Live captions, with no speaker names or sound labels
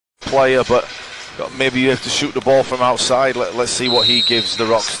player, but maybe you have to shoot the ball from outside. Let's see what he gives the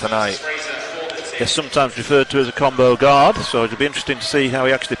Rocks tonight. He's sometimes referred to as a combo guard, so it'll be interesting to see how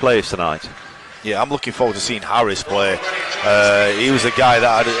he actually plays tonight. Yeah, I'm looking forward to seeing Harris play. He was a guy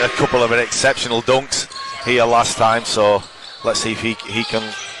that had a couple of exceptional dunks here last time, so let's see if he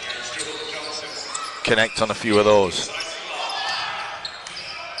can connect on a few of those.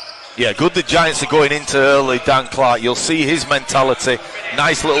 Yeah, good the Giants are going into early. Dan Clark, you'll see his mentality.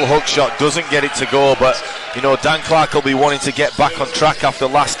 Nice little hook shot, doesn't get it to go, but you know, Dan Clark will be wanting to get back on track after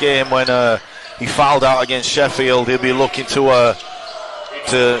last game when he fouled out against Sheffield. He'll be looking to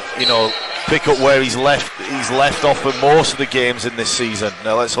you know, pick up where he's left off for most of the games in this season.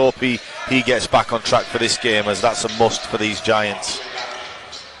 Now let's hope he gets back on track for this game, as that's a must for these Giants.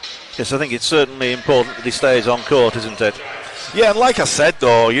 Yes, I think it's certainly important that he stays on court, isn't it? Yeah, and like I said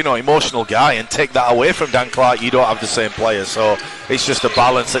though, you know, emotional guy, and take that away from Dan Clark, you don't have the same player, so it's just a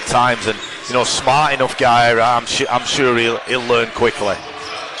balance at times, and you know, smart enough guy, I'm sure he'll learn quickly.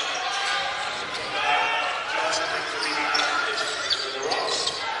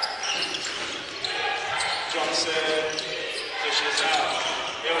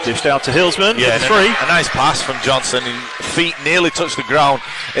 Dished out to Hillsman. Yeah, three. A nice pass from Johnson. Feet nearly touched the ground,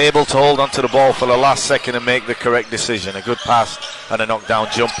 able to hold onto the ball for the last second and make the correct decision. A good pass and a knockdown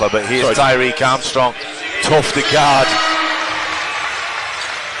jumper. But here's Tyreek Armstrong, tough to guard.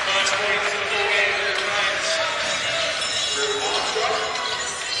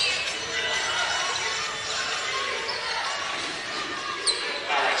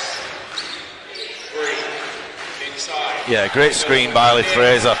 Yeah, great screen by Ali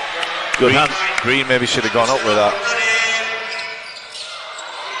Fraser. Good hand. Green maybe should have gone up with that.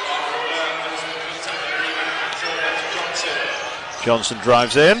 Johnson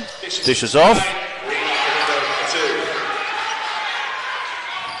drives in, dishes off.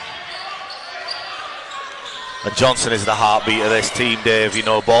 And Johnson is the heartbeat of this team, Dave. You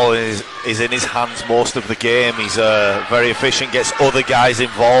know, ball is in his hands most of the game. He's very efficient, gets other guys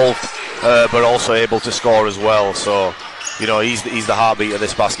involved, but also able to score as well. So, you know, he's the heartbeat of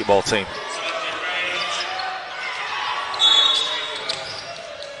this basketball team.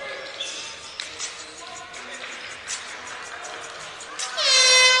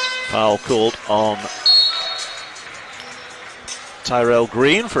 Foul called on Tyrell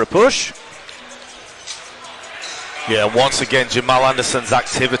Green for a push. Yeah, once again, Jamal Anderson's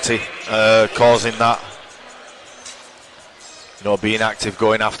activity causing that. You know, being active,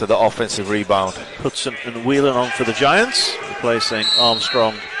 going after the offensive rebound. Hudson and Whelan on for the Giants, replacing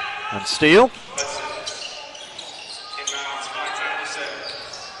Armstrong and Steele.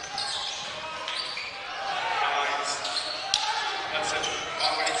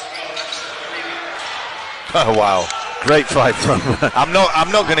 Oh wow, great fight from. I'm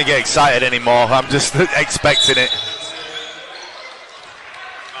not going to get excited anymore. I'm just expecting it.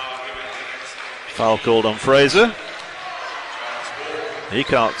 Foul called on Fraser. He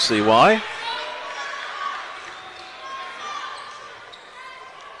can't see why.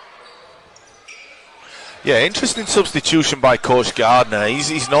 Yeah, interesting substitution by Coach Gardner.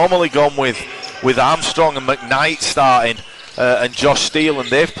 He's normally gone with Armstrong and McKnight starting. And Josh Steele, and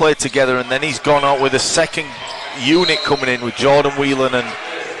they've played together, and then he's gone out with a second unit coming in with Jordan Whelan and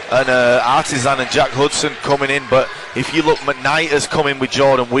Artisan and Jack Hudson coming in. But if you look, McKnight has come in with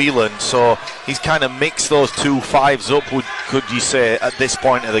Jordan Whelan, so he's kind of mixed those two fives up, could you say, at this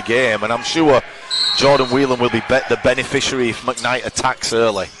point of the game. And I'm sure Jordan Whelan will be the beneficiary if McKnight attacks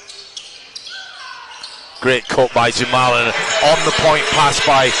early. Great cut by Jamal, and on the point pass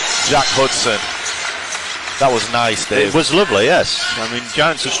by Jack Hudson. That was nice, Dave. It was lovely, yes. I mean,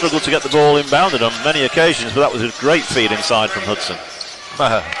 Giants have struggled to get the ball inbounded on many occasions, but that was a great feed inside from Hudson.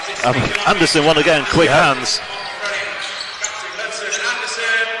 Anderson, one again, quick hands.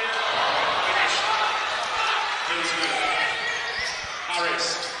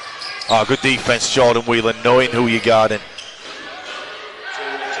 Oh, good defense, Jordan Whelan, knowing who you're guarding.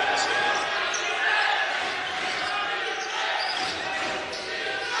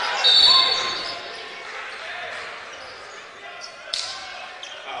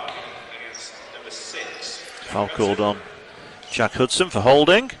 Foul called on Jack Hudson for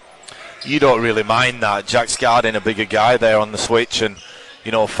holding. You don't really mind that. Jack's guarding a bigger guy there on the switch and,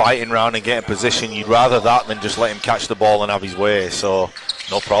 you know, fighting around and getting position. You'd rather that than just let him catch the ball and have his way. So,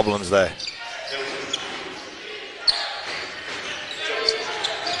 no problems there.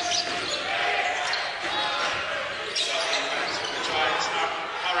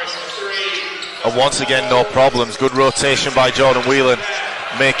 And once again, no problems. Good rotation by Jordan Whelan,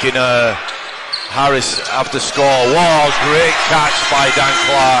 making Harris have to score. Wow, great catch by Dan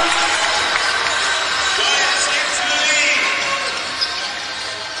Clark.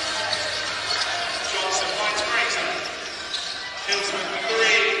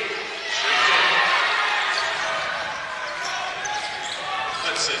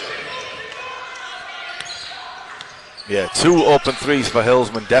 Yeah, 2 open threes for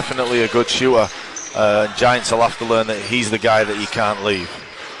Hillsman. Definitely a good shooter. Giants will have to learn that he's the guy that you can't leave.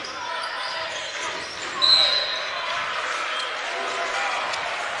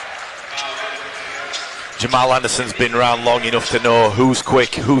 Jamal Anderson's been around long enough to know who's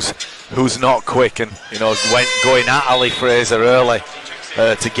quick, who's not quick, and going at Ali Fraser early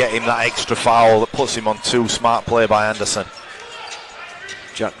to get him that extra foul that puts him on 2. Smart play by Anderson.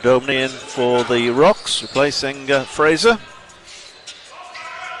 Jack Domney in for the Rocks, replacing Fraser.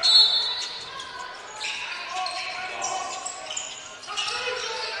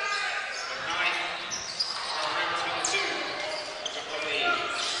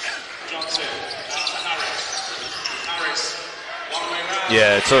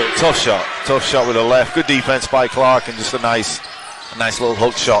 Yeah, it's a tough shot with the left. Good defense by Clark, and just a nice little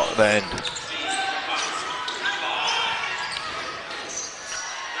hook shot at the end.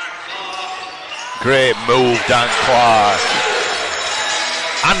 Great move, Dan Clark.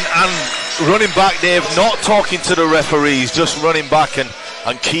 And running back, Dave, not talking to the referees, just running back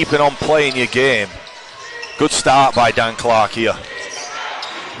and keeping on playing your game. Good start by Dan Clark here.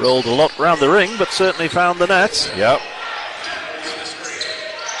 Rolled a lot round the ring, but certainly found the net. Yep.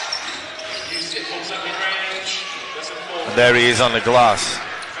 And there he is on the glass.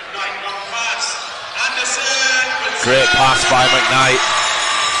 Great pass by McKnight.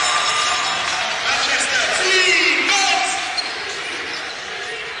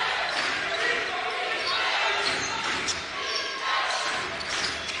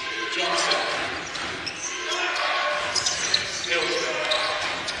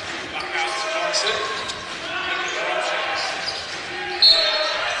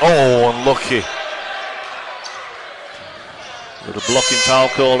 Oh, unlucky. With a blocking foul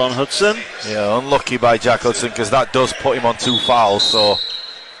call on Hudson. Yeah, unlucky by Jack Hudson, because that does put him on 2 fouls, so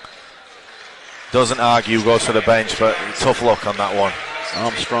doesn't argue, goes to the bench, but tough luck on that one.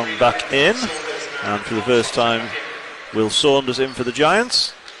 Armstrong back in, and for the first time Will Saunders in for the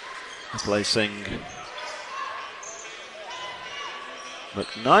Giants, replacing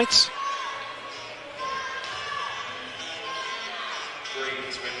McKnight.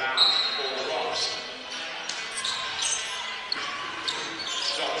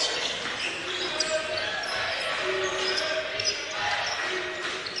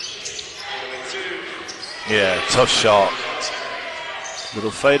 Yeah, tough shot. Little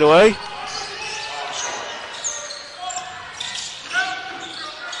fadeaway.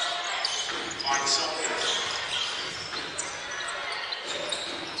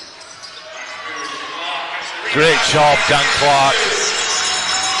 Great job, Dan Clark.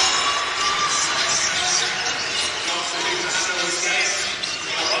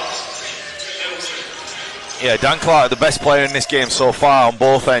 Yeah, Dan Clark, the best player in this game so far on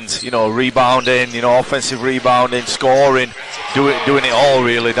both ends. Rebounding, offensive rebounding, scoring, doing it all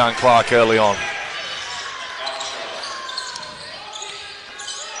really, Dan Clark early on.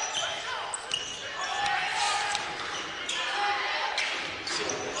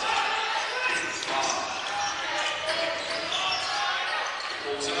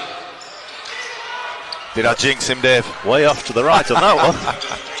 Did I jinx him, Dave? Way off to the right on that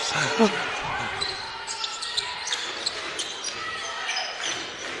one.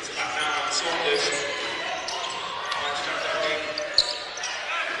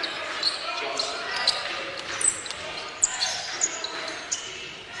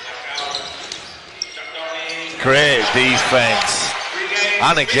 Great defense.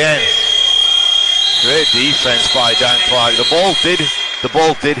 And again, great defense by Dan Clark. The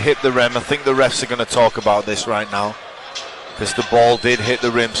ball did hit the rim. I think the refs are going to talk about this right now, because the ball did hit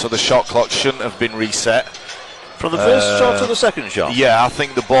the rim, so the shot clock shouldn't have been reset. From the first shot to the second shot? Yeah, I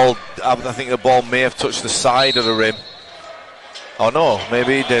think the ball may have touched the side of the rim. Oh no,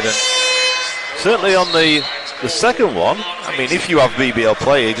 maybe it didn't. Certainly on the second one. I mean, if you have BBL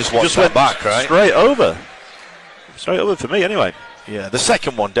play, you just watch that back, right? Straight over. Straight over for me, anyway. Yeah, the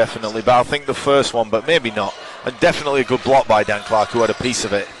second one definitely, but I think the first one, but maybe not. And definitely a good block by Dan Clark, who had a piece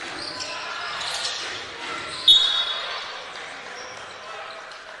of it.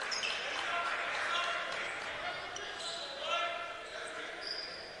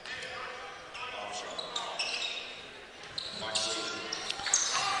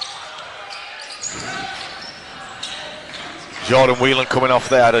 Jordan Whelan coming off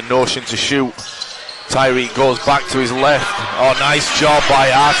there had a notion to shoot. Tyreek goes back to his left. Oh, nice job by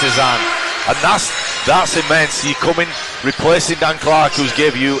Artisan. And that's immense. You come in replacing Dan Clark, who's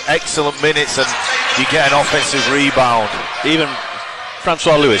gave you excellent minutes, and you get an offensive rebound. Even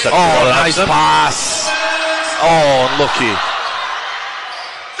Francois Lewis. Oh, nice pass. Oh, unlucky.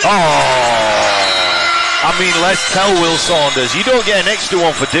 Oh. I mean, let's tell Will Saunders, you don't get an extra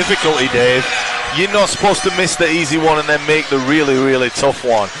one for difficulty, Dave. You're not supposed to miss the easy one and then make the really, really tough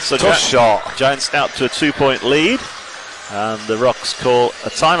one. So tough shot. Giants out to a 2-point lead, and the Rocks call a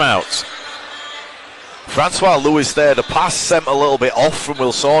timeout. Francois Lewis there, the pass sent a little bit off from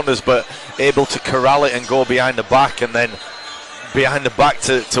Will Saunders, but able to corral it and go behind the back, and then behind the back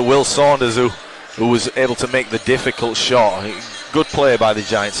to Will Saunders, who was able to make the difficult shot. Good play by the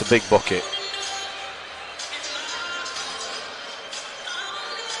Giants, a big bucket.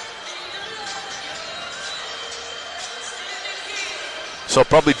 So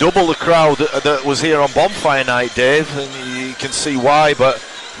probably double the crowd that was here on Bonfire Night, Dave, and you can see why, but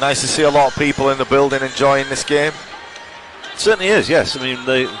nice to see a lot of people in the building enjoying this game. It certainly is, yes. I mean,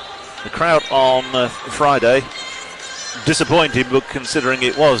 the crowd on Friday, disappointing, but considering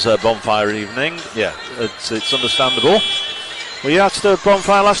it was a bonfire evening, yeah, it's understandable. Were you out to the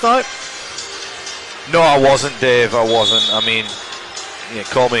bonfire last night? No, I wasn't, Dave, I wasn't. I mean, you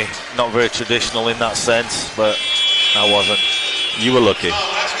call me not very traditional in that sense, but I wasn't. You were lucky.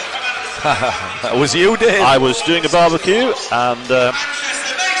 Was you, Dave? I was doing a barbecue, and the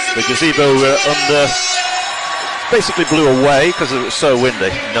gazebo basically blew away because it was so windy.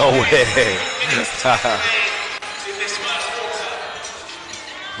 No way.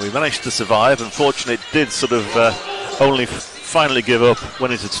 We managed to survive. Unfortunately, it did sort of only finally give up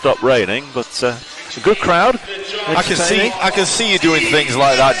when it had stopped raining, but a good crowd. I can see you doing things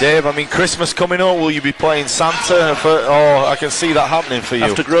like that, Dave. I mean, Christmas coming up, will you be playing Santa? I can see that happening for you.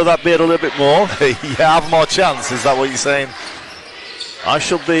 Have to grow that beard a little bit more. Yeah, have more chance, is that what you're saying? I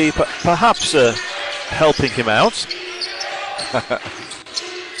shall be perhaps helping him out.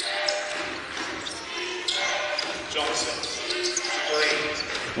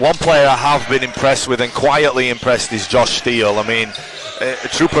 One player I have been impressed with and quietly impressed is Josh Steele. I mean, a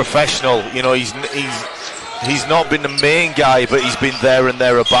true professional. You know, he's not been the main guy, but he's been there and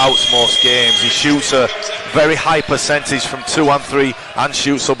thereabouts most games. He shoots a very high percentage from 2 and 3 and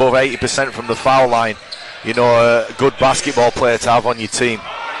shoots above 80% from the foul line. You know, a good basketball player to have on your team.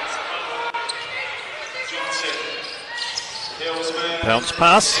 Bounce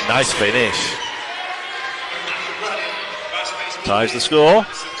pass. Nice finish. Ties the score.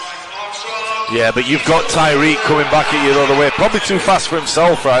 Yeah, but you've got Tyreek coming back at you the other way. Probably too fast for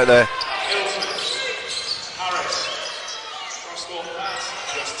himself right there.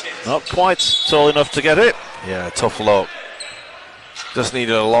 Not quite tall enough to get it. Yeah, tough luck. Just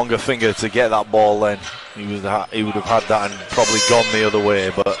needed a longer finger to get that ball then. He would have had that and probably gone the other way,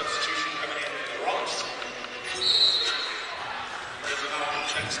 but...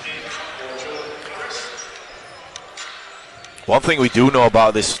 One thing we do know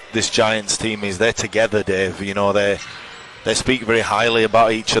about this Giants team is they're together, Dave. You know, they speak very highly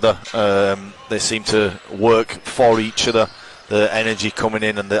about each other. They seem to work for each other. The energy coming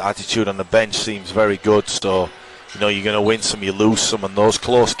in and the attitude on the bench seems very good. So, you know, you're going to win some, you lose some, and those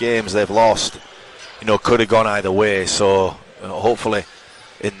close games they've lost, you know, could have gone either way. So, you know, hopefully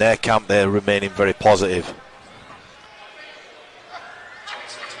in their camp they're remaining very positive.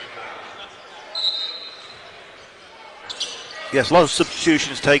 Yes, a lot of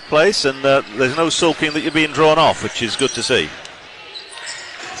substitutions take place, and there's no sulking that you're being drawn off, which is good to see.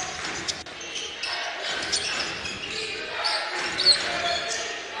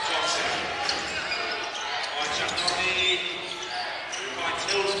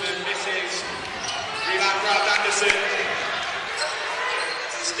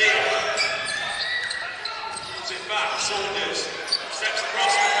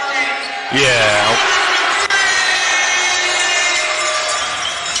 Yeah.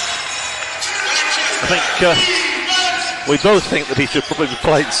 I think we both think that he should probably be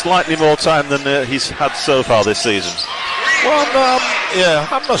playing slightly more time than he's had so far this season. Well, yeah,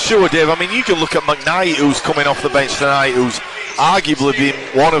 I'm not sure, Dave. I mean, you can look at McKnight, who's coming off the bench tonight, who's arguably been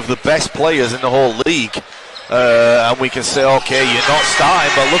one of the best players in the whole league. And we can say, okay, you're not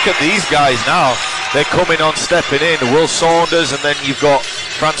starting, but look at these guys now. They're coming on, stepping in. Will Saunders, and then you've got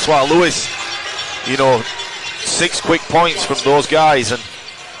Francois Lewis. You know, 6 quick points from those guys, and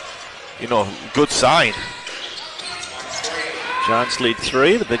you know, good sign. Giants lead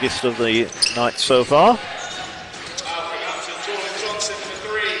 3, the biggest of the night so far.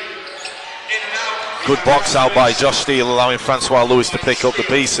 Good box out by Josh Steele, allowing Francois Lewis to pick up the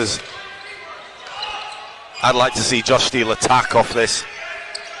pieces. I'd like to see Josh Steele attack off this.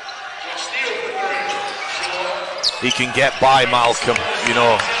 He can get by Malcolm, you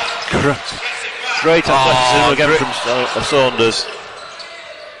know. Great athleticism again from Saunders.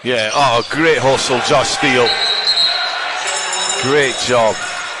 Yeah, great hustle, Josh Steele. Great job.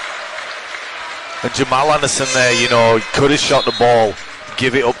 And Jamal Anderson there, you know, could have shot the ball,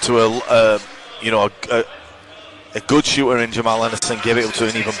 give it up to a good shooter in Jamal Anderson, give it up to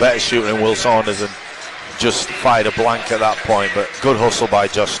an even better shooter in Will Saunders, and just fired a blank at that point. But good hustle by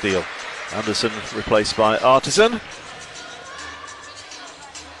Josh Steele. Anderson replaced by Artisan.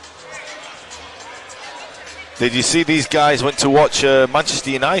 Did you see these guys went to watch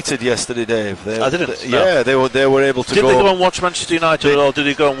Manchester United yesterday, Dave? I didn't. Yeah, they were able to go. Did they go and watch Manchester United, or did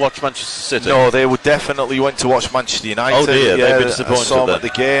they go and watch Manchester City? No, they would definitely went to watch Manchester United. Oh dear, they've been disappointed. I saw them at the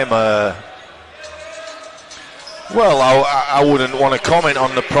game. Well, I wouldn't want to comment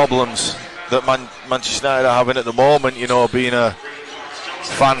on the problems that Manchester United are having at the moment. You know, being a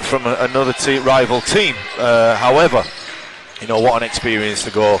fan from another rival team. However, you know, what an experience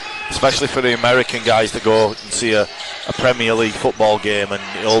to go, especially for the American guys, to go and see a Premier League football game, and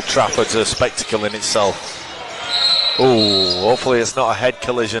Old Trafford's a spectacle in itself. Oh, hopefully it's not a head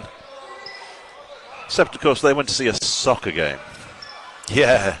collision. Except, of course, they went to see a soccer game.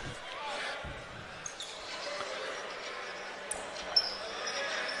 Yeah.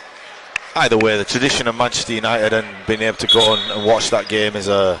 Either way, the tradition of Manchester United and being able to go and watch that game is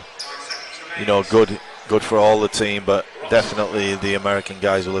good for all the team, but definitely the American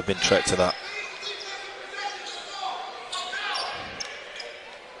guys will have been treated to that.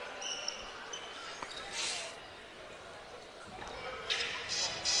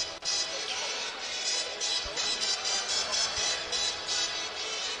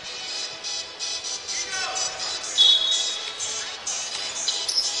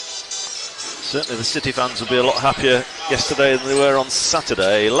 Certainly the City fans will be a lot happier yesterday than they were on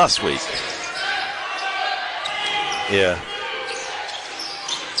Saturday last week. Yeah.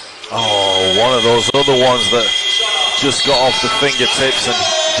 Oh, one of those other ones that just got off the fingertips, and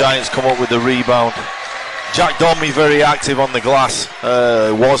Giants come up with the rebound. Jack Domi very active on the glass,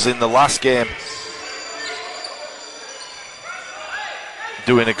 was in the last game.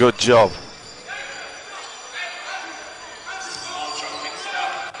 Doing a good job.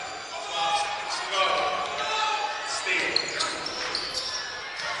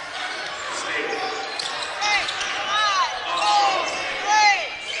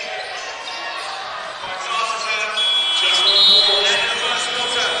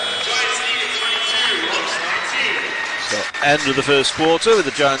 End of the first quarter with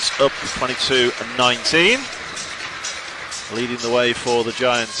the Giants up 22-19. Leading the way for the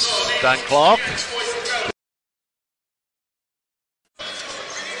Giants, Dan Clark.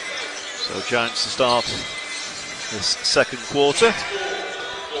 So Giants to start this second quarter.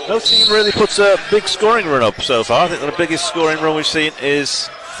 No team really puts a big scoring run up so far. I think the biggest scoring run we've seen is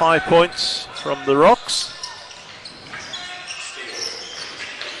 5 points from the Rocks.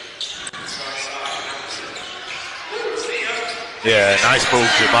 Yeah, nice move,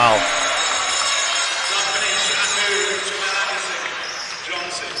 Jamal.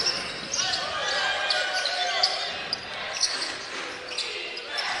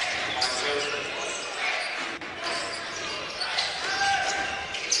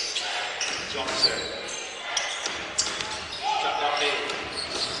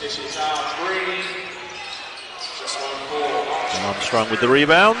 Armstrong with the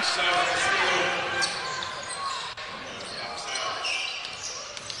rebound.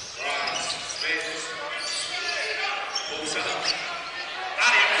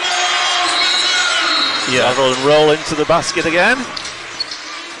 Yeah. And roll into the basket again.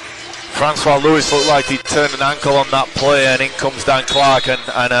 Francois Lewis looked like he'd turned an ankle on that play, and in comes Dan Clark, and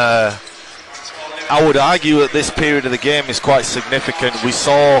I would argue that this period of the game is quite significant. We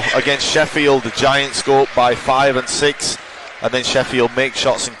saw against Sheffield the Giants go up by 5 and 6, and then Sheffield make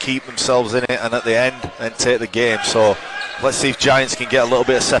shots and keep themselves in it, and at the end and take the game. So let's see if Giants can get a little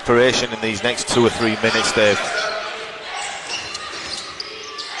bit of separation in these next 2 or 3 minutes, Dave.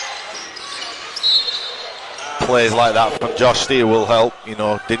 Plays like that from Josh Steele will help. You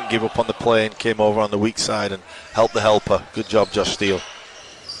know, didn't give up on the play and came over on the weak side and helped the helper. Good job, Josh Steele.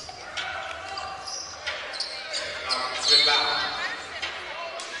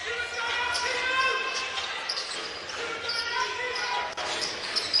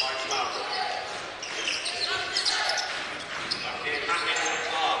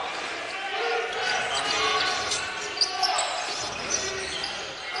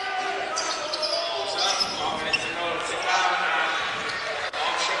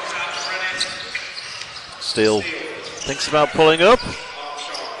 Steele thinks about pulling up.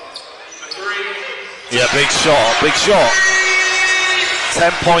 Yeah, big shot, big shot.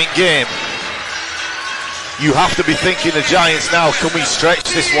 10-point game. You have to be thinking the Giants now, can we stretch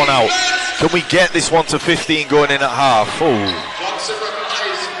this one out? Can we get this one to 15 going in at half? Ooh.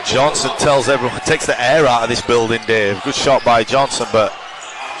 Johnson tells everyone, takes the air out of this building, Dave. Good shot by Johnson, but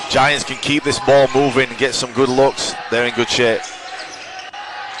Giants can keep this ball moving and get some good looks. They're in good shape.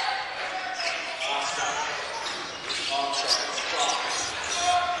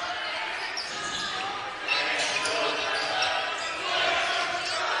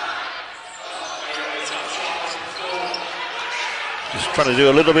 Just trying to do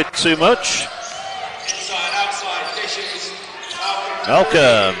a little bit too much.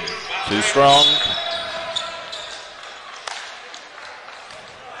 Malcolm, too strong.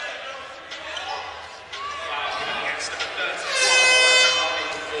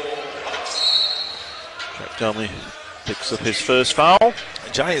 Jack Dummy picks up his first foul.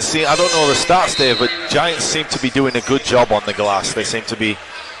 Giants seem, I don't know the stats there, but Giants seem to be doing a good job on the glass. They seem to be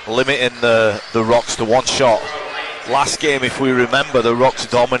limiting the Rocks to one shot. Last game, if we remember, the Rocks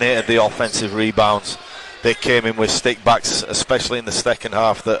dominated the offensive rebounds. They came in with stickbacks, especially in the second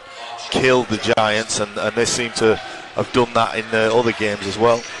half, that killed the Giants, and they seem to have done that in other games as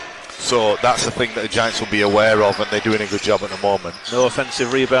well. So that's the thing that the Giants will be aware of, and they're doing a good job at the moment. No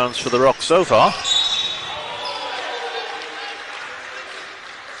offensive rebounds for the Rocks so far.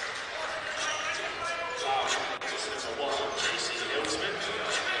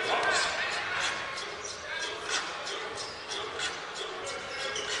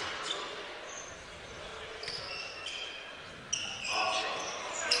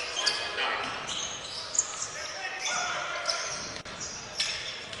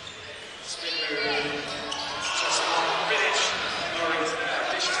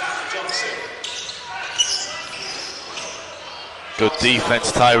 Good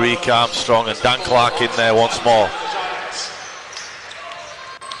defense, Tyreek Armstrong, and Dan Clark in there once more.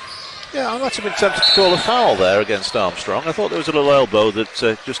 Yeah, I might have been tempted to call a foul there against Armstrong. I thought there was a little elbow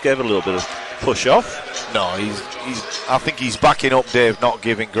that just gave it a little bit of push off. No, I think he's backing up Dave, not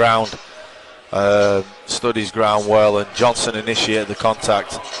giving ground. Studies ground well, and Johnson initiated the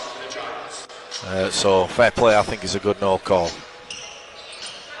contact. So fair play, I think, is a good no call.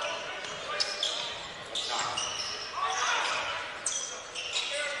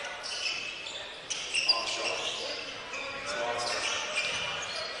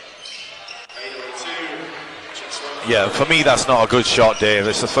 Yeah, for me that's not a good shot, Dave.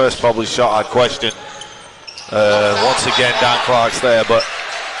 It's the first probably shot I'd question. Once again, Dan Clark's there, but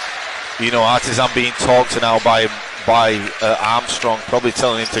you know, Artisan being talked to now by Armstrong, probably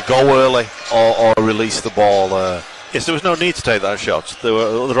telling him to go early or release the ball. Yes, there was no need to take that shot. There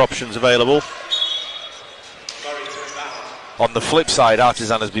were other options available. On the flip side,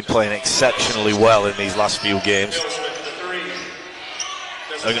 Artisan has been playing exceptionally well in these last few games.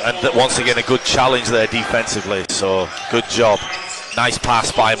 And once again, a good challenge there defensively, so good job. Nice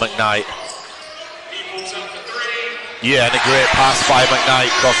pass by McKnight. Yeah, and a great pass by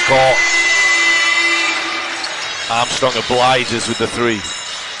McKnight, cross court. Armstrong obliges with the three.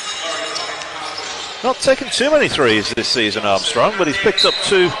 Not taken too many threes this season, Armstrong, but he's picked up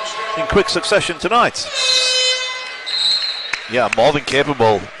two in quick succession tonight. Yeah, more than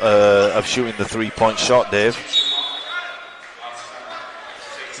capable of shooting the three-point shot, Dave.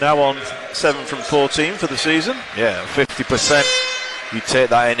 Now on 7 from 14 for the season. Yeah, 50%. You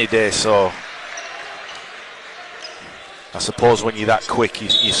take that any day, so I suppose when you're that quick,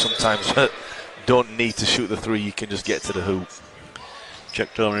 you sometimes don't need to shoot the three, you can just get to the hoop.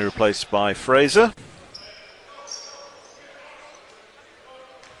 Jack Dominey replaced by Fraser.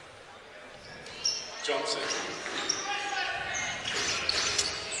 Johnson.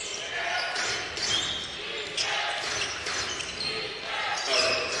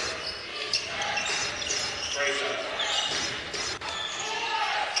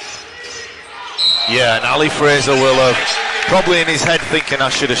 Yeah, and Ali Fraser will have probably in his head thinking I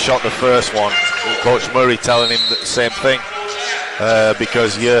should have shot the first one. Coach Murray telling him the same thing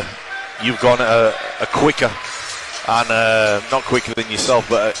because you've gone a quicker and not quicker than yourself,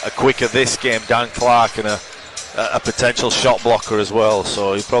 but a quicker this game, Dan Clark, and a potential shot blocker as well.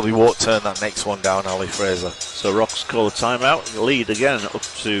 So he probably won't turn that next one down, Ali Fraser. So Rocks call a timeout. Lead again up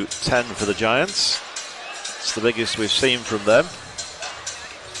to 10 for the Giants. It's the biggest we've seen from them,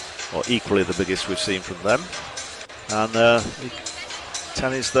 or equally the biggest we've seen from them. And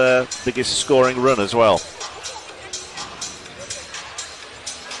 10 is their biggest scoring run as well.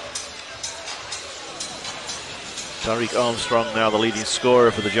 Tariq Armstrong now the leading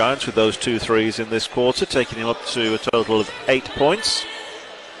scorer for the Giants with those 2 threes in this quarter, taking him up to a total of 8 points.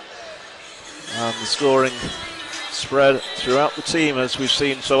 And the scoring spread throughout the team, as we've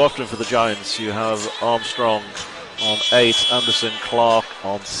seen so often for the Giants. You have Armstrong on 8, Anderson, Clark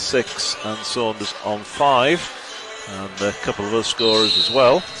on 6, and Saunders on 5, and a couple of other scorers as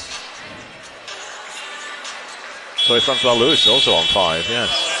well. Sorry, Francois Lewis also on 5,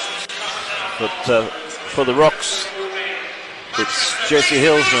 yes. But for the Rocks, it's JC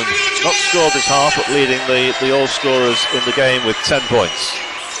Hillsman, not scored this half, but leading the all scorers in the game with 10 points.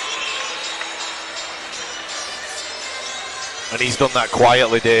 And he's done that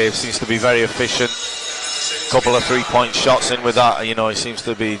quietly, Dave. Seems to be very efficient. Couple of 3-point shots in with that. You know, he seems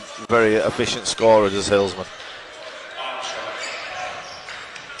to be very efficient scorer as Hillsman.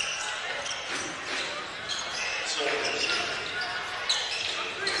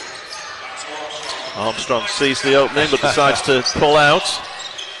 Armstrong sees the opening but decides to pull out.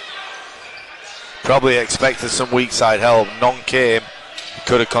 Probably expected some weak side help. None came.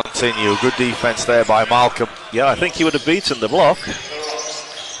 Could have continued. Good defense there by Malcolm. Yeah, I think he would have beaten the block.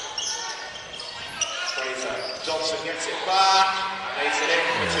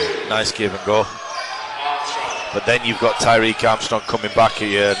 Nice give and go. But then you've got Tariq Armstrong coming back at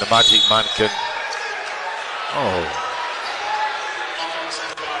you, and the Magic Man can. Oh.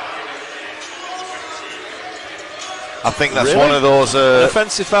 I think that's one of those. An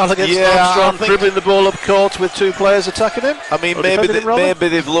offensive foul against Armstrong, dribbling the ball up court with 2 players attacking him. I mean, maybe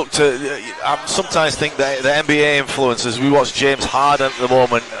they've looked at. I sometimes think that the NBA influencers. We watch James Harden at the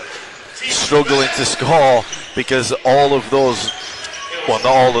moment struggling to score because all of those. Well,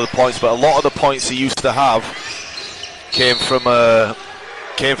 not all of the points, but a lot of the points he used to have came from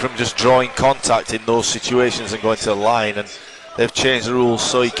just drawing contact in those situations and going to the line, and they've changed the rules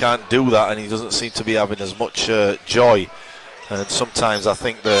so he can't do that, and he doesn't seem to be having as much joy. And sometimes I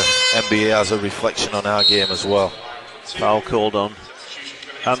think the NBA has a reflection on our game as well. Foul called on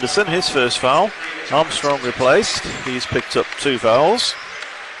Anderson, his first foul. Armstrong replaced. He's picked up 2 fouls.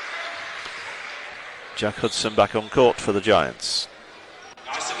 Jack Hudson back on court for the Giants.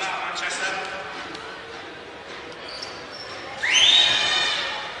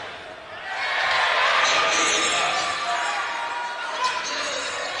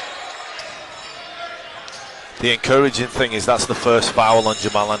 The encouraging thing is that's the first foul on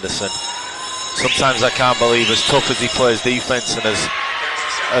Jamal Anderson. Sometimes I can't believe, as tough as he plays defense and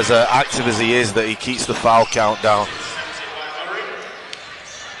as active as he is, that he keeps the foul count down.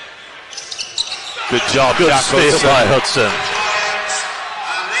 Good job, Good Jack steal Hudson. by Hudson.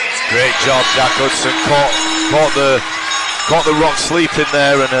 Great job, Jack Hudson. Caught the Rock sleeping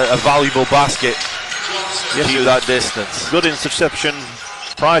there, and a valuable basket. Yes, keep that distance. Good interception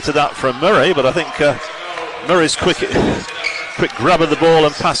prior to that from Murray, but I think Murray's quick grab of the ball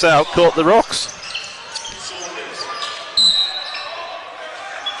and pass out caught the Rocks.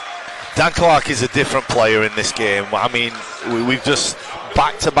 Dan Clark is a different player in this game. I mean, we've just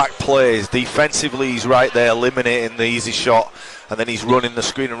back-to-back plays. Defensively, he's right there, eliminating the easy shot, and then he's running the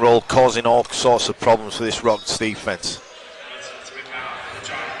screen and roll, causing all sorts of problems for this Rocks defense.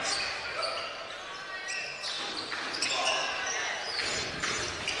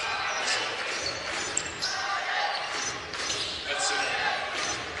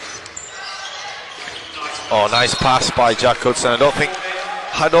 Oh, nice pass by Jack Hudson. I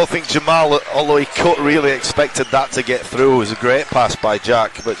don't think Jamal, although he could really expected that to get through. It was a great pass by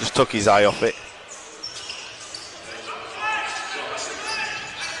Jack, but just took his eye off it.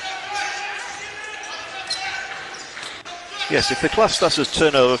 Yes, if the class that as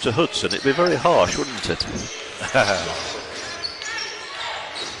turnover to Hudson, it'd be very harsh, wouldn't it?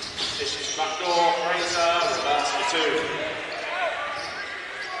 This is backdoor, Fraser, reverse for 2.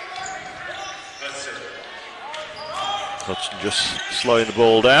 Hudson just slowing the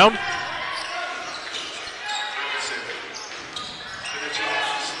ball down.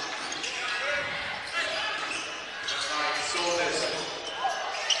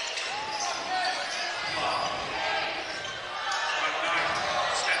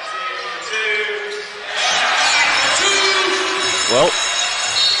 Well, a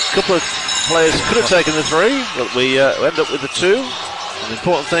couple of players could have taken the 3, but we end up with the 2. And the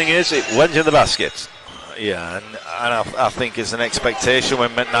important thing is it went in the basket. Yeah, and I think it's an expectation when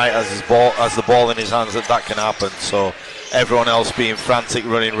McKnight has the ball in his hands that can happen. So everyone else being frantic,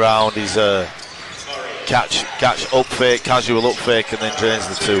 running round, he's catch up fake, casual up fake, and then drains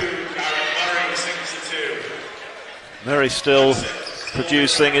the 2. Murray still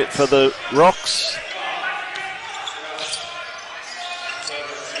producing it for the Rocks.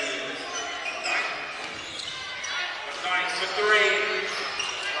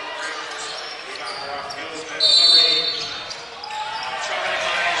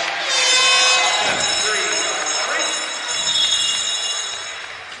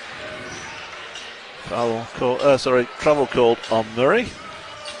 Travel called on Murray.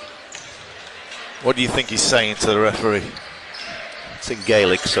 What do you think he's saying to the referee? It's in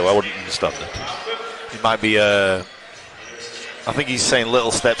Gaelic, so I wouldn't understand it. He might be. I think he's saying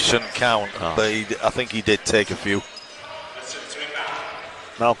little steps shouldn't count, but I think he did take a few.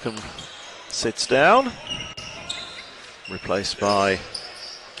 Malcolm sits down, replaced by.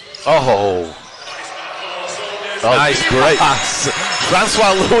 Nice, great pass.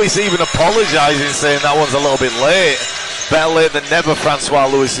 Francois Louis even apologising, saying that one's a little bit late. Better late than never, Francois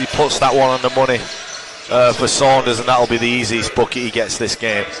Louis. He puts that one on the money for Saunders, and that'll be the easiest bucket he gets this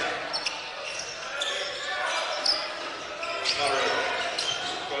game.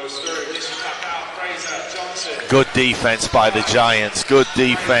 Good defence by the Giants. Good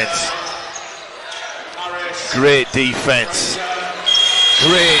defence. Great defence.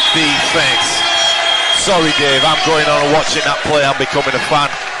 Great defence. Sorry, Dave, I'm going on and watching that play. I'm becoming a fan.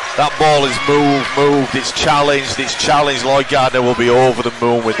 That ball is moved. It's challenged. Lloyd Gardner will be over the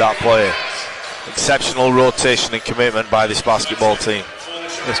moon with that play. Exceptional rotation and commitment by this basketball team.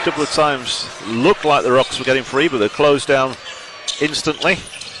 Yes, a couple of times looked like the Rocks were getting free, but they closed down instantly.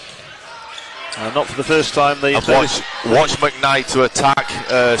 Not for the first time. Watch McKnight to attack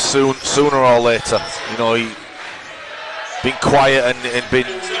sooner or later. You know, he been quiet and been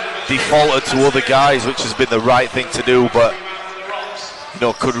defaulted to other guys, which has been the right thing to do, but you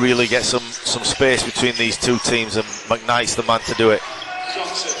know, could really get some space between these two teams, and McKnight's the man to do it.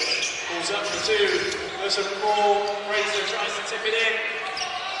 Johnson pulls up for two. There's a ball. Fraser tries to tip it in.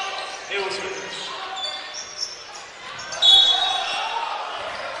 Hillsman.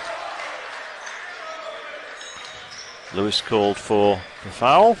 Lewis called for the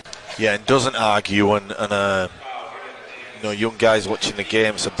foul. Yeah, and doesn't argue, and you know, young guys watching the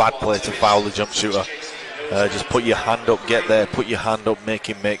game, it's a bad play to foul the jump shooter. Just put your hand up, get there, put your hand up, make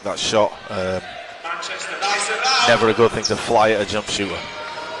him make that shot. Never a good thing to fly at a jump shooter.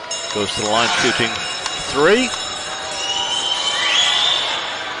 Goes to the line shooting three.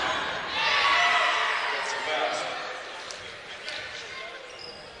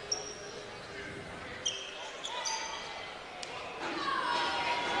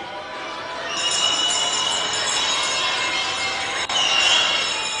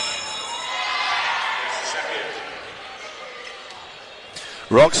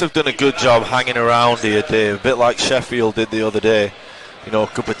 Rocks have done a good job hanging around here, Dave, a bit like Sheffield did the other day. You know,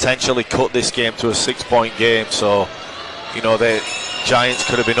 could potentially cut this game to a 6-point game, so you know, the Giants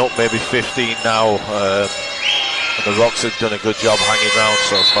could have been up maybe 15 now, and the Rocks have done a good job hanging around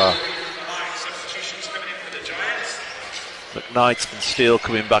so far. McKnight and Steele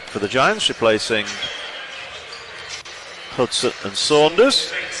coming back for the Giants, replacing Hudson and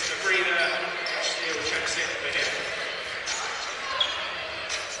Saunders.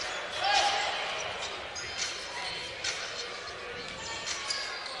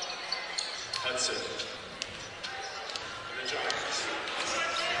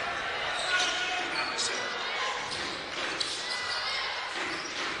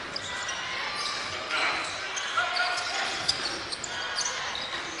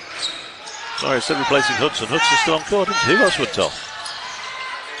 Sorry, instead of replacing Hudson, Hudson's still on court, isn't he? Who else would tell?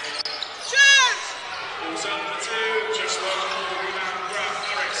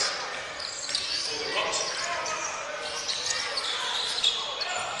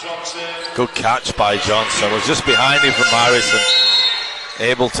 Good catch by Johnson. Was just behind him from Harrison,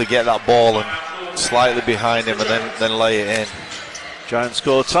 able to get that ball and slightly behind him and then lay it in. Giants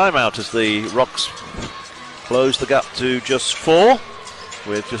score timeout as the Rocks close the gap to just 4,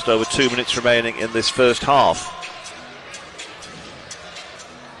 with just over 2 minutes remaining in this first half.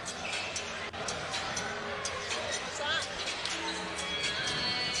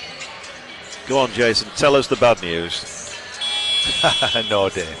 Go on, Jason, tell us the bad news. No,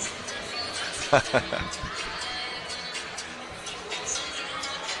 Dave.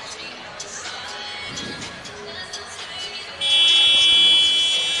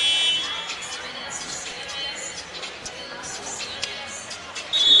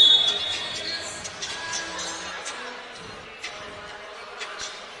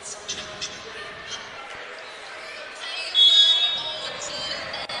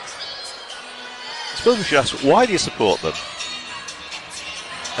 I suppose we should ask, why do you support them?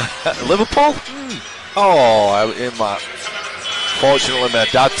 Liverpool? Fortunately, my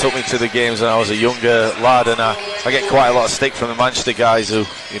dad took me to the games when I was a younger lad, and I get quite a lot of stick from the Manchester guys who,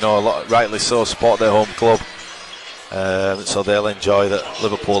 you know, rightly so, support their home club. So they'll enjoy that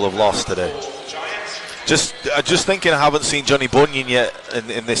Liverpool have lost today. Just thinking, I haven't seen Johnny Bunyan yet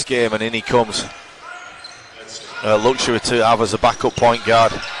in this game, and in he comes. Luxury to have as a backup point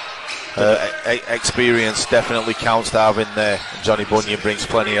guard. Experience definitely counts to have in there. And Johnny Bunyan brings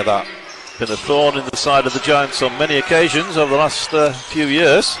plenty of that. Been a thorn in the side of the Giants on many occasions over the last few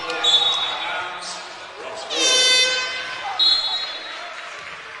years.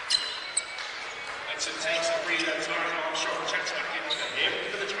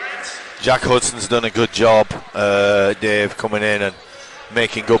 Jack Hudson's done a good job, Dave, coming in and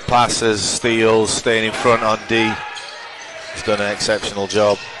making good passes, steals, staying in front on D. He's done an exceptional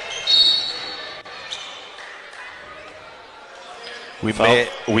job. We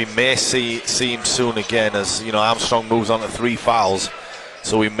may see him soon again, as you know, Armstrong moves on to 3 fouls,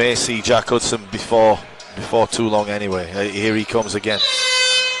 so we may see Jack Hudson before too long anyway. Here he comes again.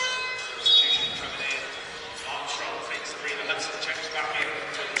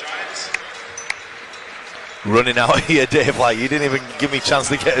 Running out here, Dave, like you didn't even give me a chance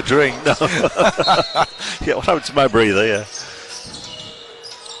to get a drink. No. Yeah, what happened to my breather? Yeah.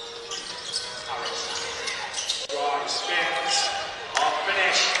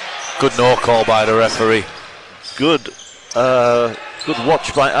 Good no call by the referee. Good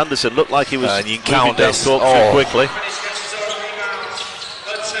watch by Anderson. Looked like he was and you can count down this. too quickly.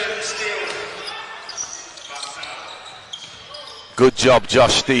 Good job,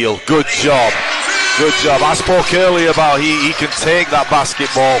 Josh Steele. Good job. Good job. I spoke earlier about he can take that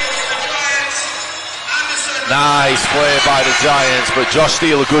basketball. Nice play by the Giants, but Josh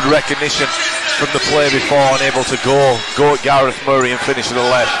Steele, a good recognition from the play before, unable to go at Gareth Murray and finish to the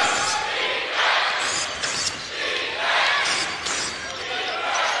left.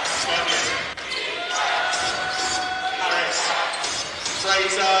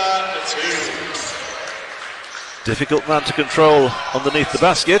 Difficult man to control underneath the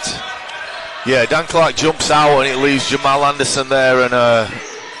basket. Yeah, Dan Clark jumps out and it leaves Jamal Anderson there, and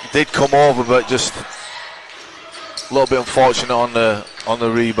did come over, but just a little bit unfortunate on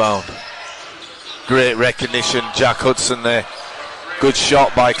the rebound. Great recognition, Jack Hudson there. Good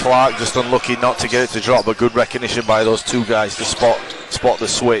shot by Clark, just unlucky not to get it to drop, but good recognition by those two guys to spot the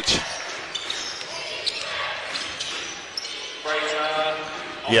switch.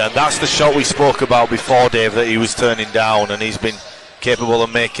 Yeah, that's the shot we spoke about before, Dave, that he was turning down, and he's been capable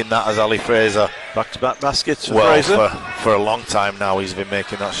of making that as Ali Fraser. Back-to-back baskets for well, Fraser. For a long time now he's been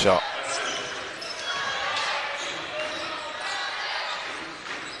making that shot.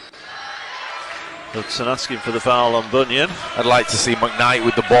 Hudson asking for the foul on Bunyan. I'd like to see McKnight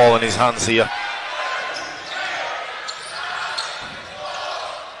with the ball in his hands here.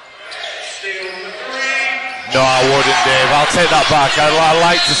 No, I wouldn't, Dave. I'll take that back. I'd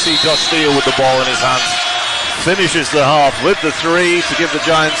like to see Josh Steele with the ball in his hands. Finishes the half with the 3 to give the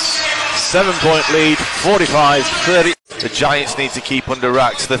Giants 7-point lead, 45-30. The Giants need to keep under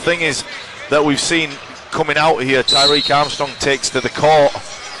wraps. The thing is that we've seen coming out here, Tyreek Armstrong takes to the court.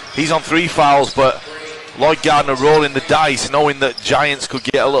 He's on 3 fouls, but Lloyd Gardner rolling the dice, knowing that Giants could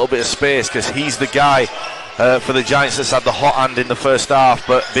get a little bit of space, because he's the guy for the Giants that's had the hot hand in the first half,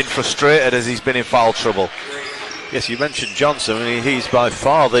 but been frustrated as he's been in foul trouble. Yes, you mentioned Johnson. I mean, he's by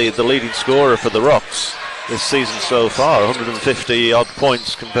far the leading scorer for the Rocks this season so far, 150 odd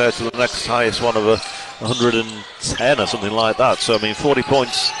points compared to the next highest one of 110 or something like that. So I mean, 40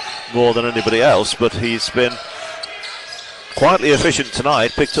 points more than anybody else, but he's been quietly efficient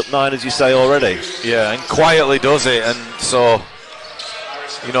tonight. Picked up 9, as you say, already. Yeah, and quietly does it, and so,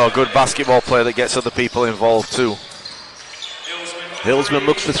 you know, a good basketball player that gets other people involved too. Hillsman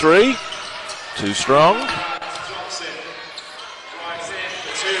looks for 3, too strong.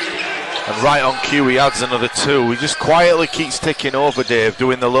 And right on cue, he adds another 2. He just quietly keeps ticking over, Dave,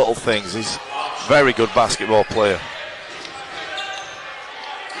 doing the little things. He's a very good basketball player.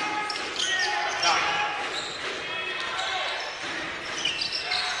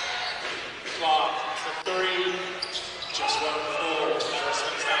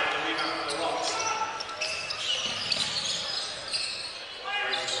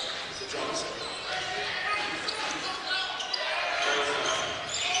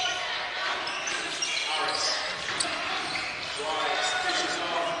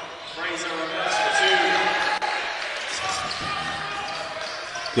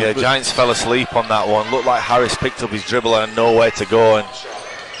 Yeah, Giants fell asleep on that one. Looked like Harris picked up his dribble and nowhere to go, and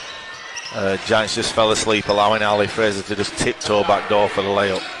Giants just fell asleep, allowing Ali Fraser to just tiptoe back door for the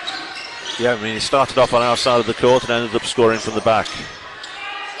layup. Yeah, I mean, he started off on our side of the court and ended up scoring from the back.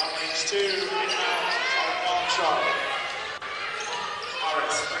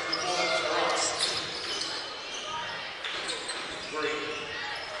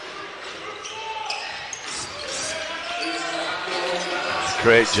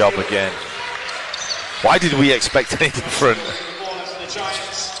 Great job again. Why did we expect any different?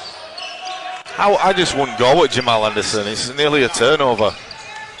 I just wouldn't go at Jamal Anderson. It's nearly a turnover.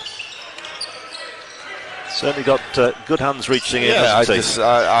 Certainly got good hands reaching in. Yeah,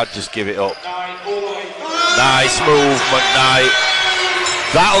 I'd just give it up. Nice move, McKnight.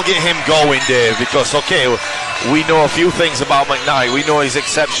 That'll get him going, Dave, because, okay, we know a few things about McKnight. We know he's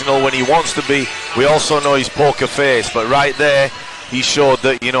exceptional when he wants to be. We also know he's poker face, but right there, he showed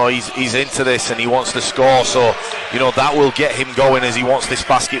that, you know, he's into this and he wants to score, so, you know, that will get him going as he wants this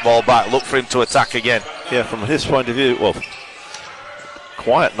basketball back. Look for him to attack again. Yeah, from his point of view, well,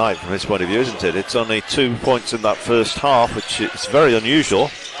 quiet night from his point of view, isn't it? It's only 2 points in that first half, which is very unusual.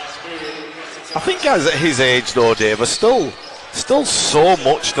 I think guys at his age, though, Dave, are still so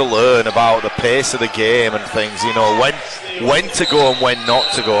much to learn about the pace of the game and things, you know, when to go and when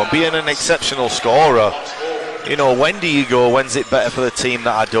not to go. And being an exceptional scorer, you know, when do you go? When's it better for the team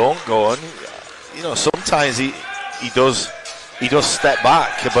that I don't go? And, you know, sometimes he does step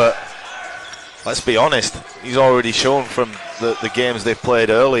back, but let's be honest, he's already shown from the games they've played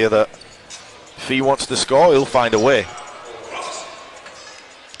earlier that if he wants to score, he'll find a way.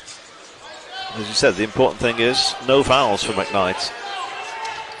 As you said, the important thing is no fouls for McKnight.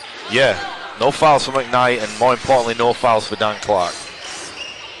 Yeah, no fouls for McKnight, and more importantly, no fouls for Dan Clark.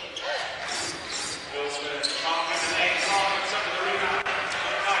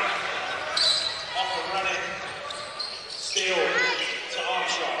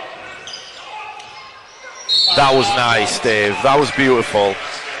 That was nice, Dave. That was beautiful.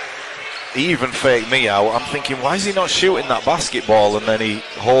 He even faked me out. I'm thinking, why is he not shooting that basketball? And then he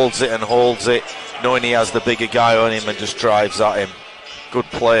holds it and holds it, knowing he has the bigger guy on him, and just drives at him. Good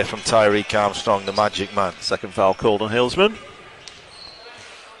play from Tyreek Armstrong, the magic man. Second foul called on Hillsman.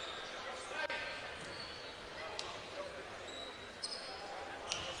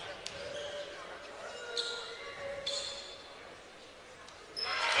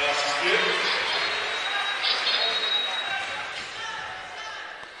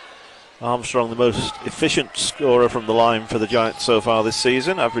 Armstrong, the most efficient scorer from the line for the Giants so far this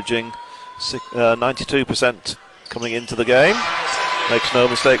season, averaging 92% coming into the game. Makes no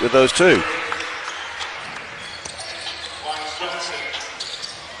mistake with those two.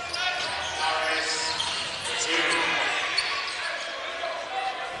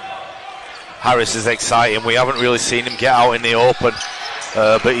 Harris is exciting. We haven't really seen him get out in the open,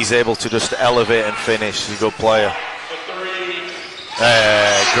 but he's able to just elevate and finish. He's a good player.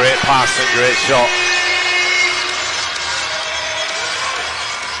 Great pass and great shot.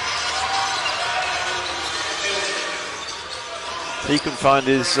 He can find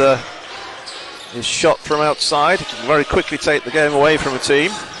his shot from outside. He can very quickly take the game away from a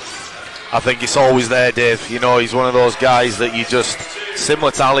team. I think it's always there, Dave. You know, he's one of those guys that you just,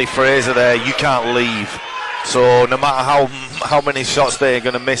 similar to Ali Fraser there, you can't leave. So no matter how many shots they're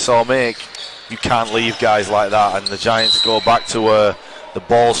going to miss or make, you can't leave guys like that. And the Giants go back to the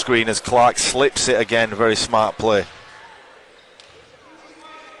ball screen as Clark slips it again. Very smart play.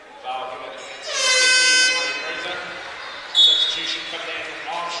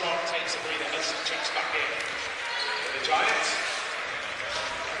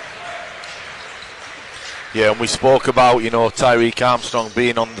 Yeah, and we spoke about, you know, Tyreek Armstrong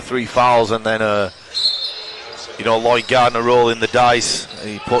being on the 3 fouls, and then, you know, Lloyd Gardner rolling the dice.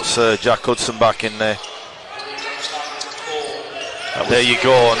 He puts Jack Hudson back in there. There you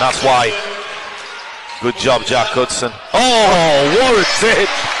go, and that's why. Good job, Jack Hudson. Oh, what a tip!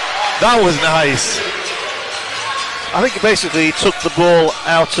 That was nice. I think basically he took the ball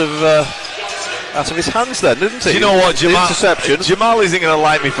out of his hands then, didn't he? Do you know what, Jamal? Interception. Jamal isn't going to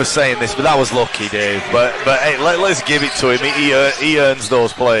like me for saying this, but that was lucky, Dave. But hey, let's give it to him. He earns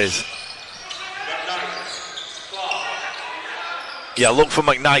those plays. Yeah, look for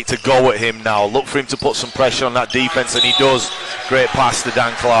McKnight to go at him now. Look for him to put some pressure on that defense, and he does. Great pass to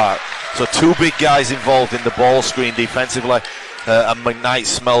Dan Clark. So 2 big guys involved in the ball screen defensively, and McKnight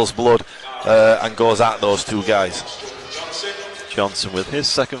smells blood and goes at those 2 guys. Johnson with his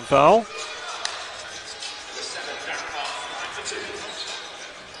second foul.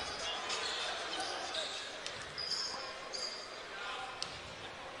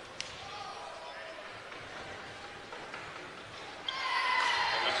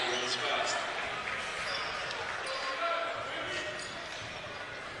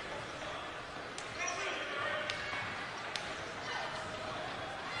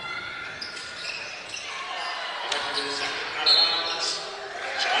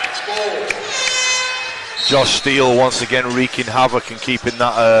 Josh Steele once again wreaking havoc and keeping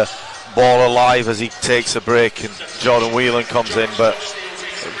that ball alive as he takes a break, and Jordan Whelan comes in, but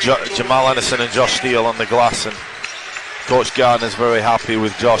Jamal Anderson and Josh Steele on the glass, and Coach Gardner's very happy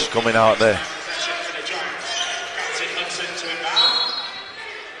with Josh coming out there.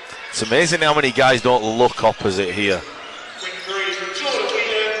 It's amazing how many guys don't look opposite here.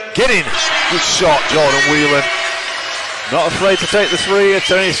 Get in! Good shot, Jordan Whelan. Not afraid to take the three at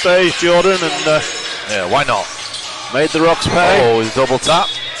any stage, Jordan, and yeah, why not? Made the Rocks pay. Oh, his double tap.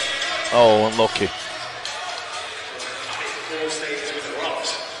 Oh, unlucky.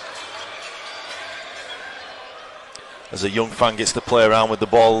 As a young fan gets to play around with the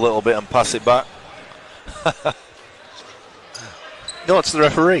ball a little bit and pass it back. No, it's the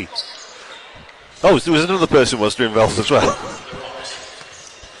referee. Oh, there was another person who was involved as well.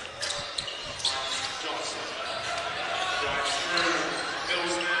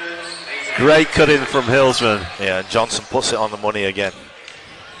 Great cut in from Hillsman. Yeah, and Johnson puts it on the money again.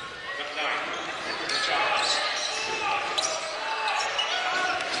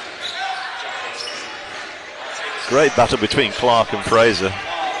 Great battle between Clark and Fraser.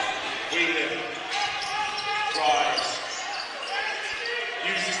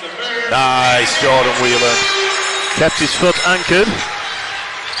 Nice, Jordan Whelan. Kept his foot anchored.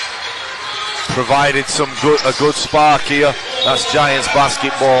 Provided a good spark here. That's Giants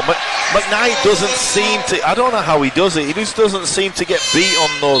basketball. McKnight doesn't seem to, I don't know how he does it, he just doesn't seem to get beat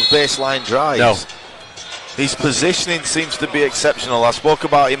on those baseline drives. No. His positioning seems to be exceptional. I spoke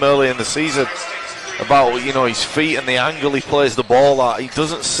about him earlier in the season, about, you know, his feet and the angle he plays the ball at. He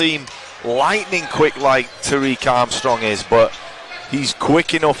doesn't seem lightning quick like Tariq Armstrong is, but he's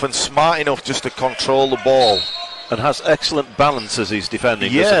quick enough and smart enough just to control the ball. And has excellent balance as he's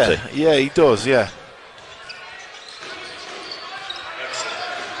defending, doesn't he? Yeah, he does, yeah.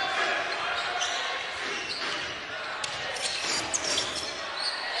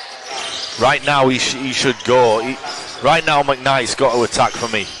 Right now he should go. Right now McKnight's got to attack for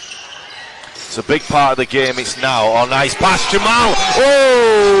me. It's a big part of the game. It's now. Oh, nice pass, Jamal.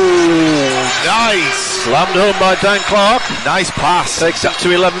 Oh, nice. Slammed home by Dan Clark. Nice pass. Takes it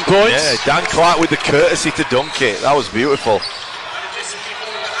to 11 points. Yeah, Dan Clark with the courtesy to dunk it. That was beautiful.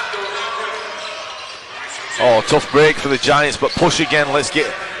 Oh, tough break for the Giants, but push again. Let's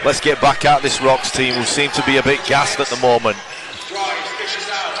get back at this Rocks team, who seem to be a bit gassed at the moment.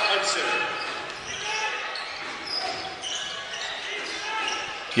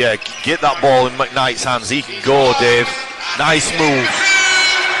 Yeah, get that ball in McKnight's hands. He can go, Dave. Nice move.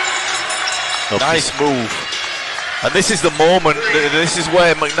 Nice move. And this is the moment. This is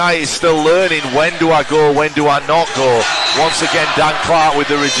where McKnight is still learning. When do I go? When do I not go? Once again, Dan Clark with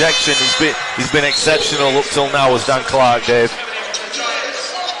the rejection. He's been exceptional up till now as Dan Clark, Dave.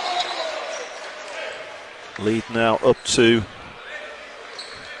 Lead now up to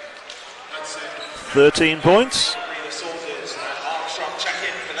 13 points.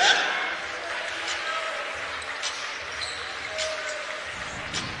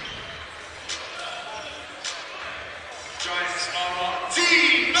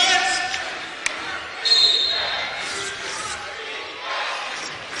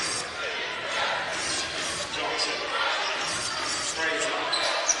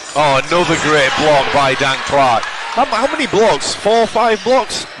 Oh, another great block by Dan Clark. How many blocks? 4 or 5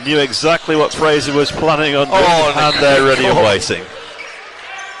 blocks? Knew exactly what Fraser was planning on doing, and they're ready and waiting.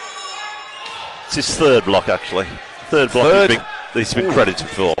 It's his third block, actually. Third block he's been credited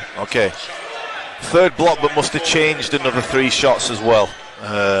for. Okay. Third block, but must have changed another 3 shots as well.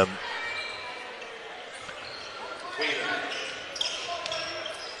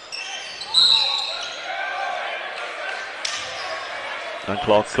 And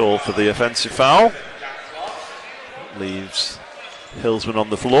Clark called for the offensive foul. Leaves Hillsman on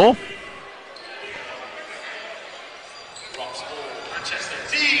the floor.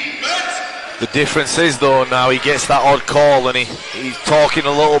 The difference is, though, now he gets that odd call and he's talking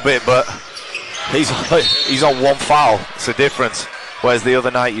a little bit, but he's on 1 foul. It's a difference. Whereas the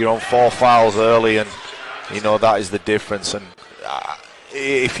other night you're on 4 fouls early, and you know that is the difference. And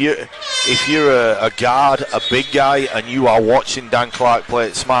if you're a guard, a big guy, and you are watching Dan Clark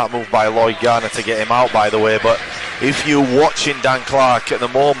play, smart move by Lloyd Garner to get him out, by the way, but if you're watching Dan Clark at the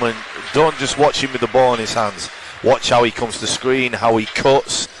moment, don't just watch him with the ball in his hands. Watch how he comes to screen, how he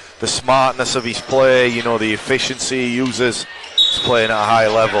cuts, the smartness of his play, you know, the efficiency he uses. He's playing at a high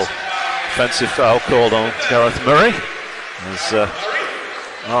level. Offensive foul called on Gareth Murray as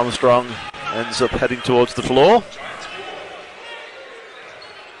Armstrong ends up heading towards the floor.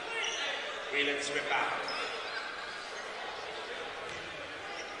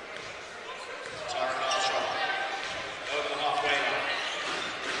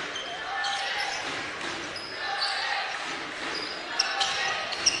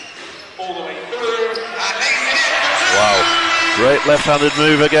 Great left-handed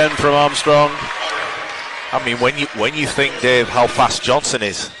move again from Armstrong. I mean, when you think, Dave, how fast Johnson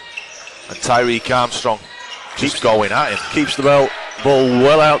is, And Tyreek Armstrong keeps going at him. Keeps the ball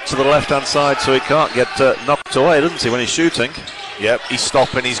well out to the left-hand side so he can't get knocked away, doesn't he, when he's shooting? Yep, he's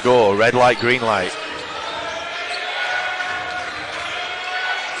stopping his go. Red light, green light.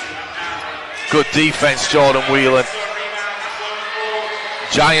 Good defense, Jordan Whelan.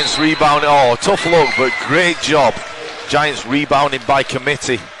 Giants rebounding. Oh, tough look, but great job. Giants rebounding by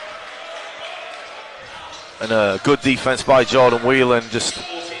committee. And a good defense by Jordan Whelan. Just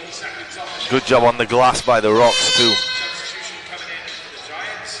good job on the glass by the Rocks too.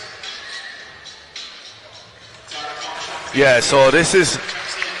 Yeah, so this is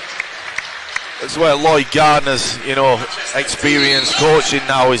where Lloyd Gardner's, experienced coaching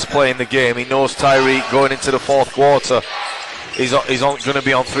now is playing the game. He knows Tyreek going into the fourth quarter. He's going to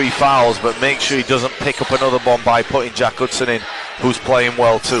be on 3 fouls, but make sure he doesn't pick up another bomb by putting Jack Hudson in, who's playing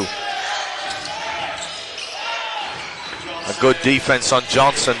well too. A good defense on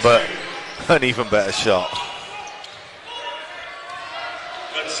Johnson, but an even better shot.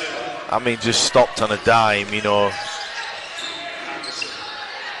 I mean, just stopped on a dime,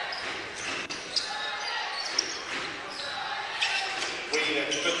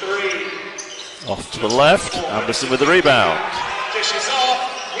 Off to the left, Anderson with the rebound.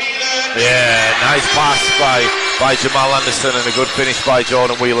 Yeah, nice pass by Jamal Anderson and a good finish by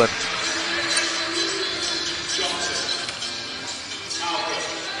Jordan Whelan.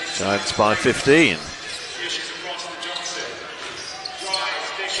 Giants by 15.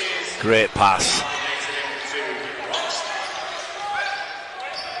 Great pass.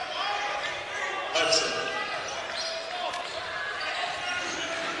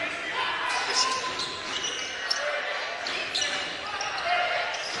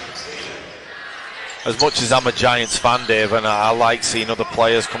 As much as I'm a Giants fan, Dave, and I like seeing other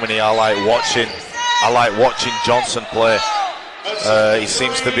players coming here, I like watching Johnson play. He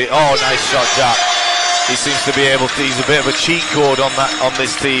seems to be, nice shot, Jack. He seems to be able to, he's a bit of a cheat code on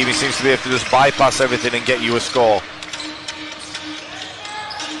this team. He seems to be able to just bypass everything and get you a score.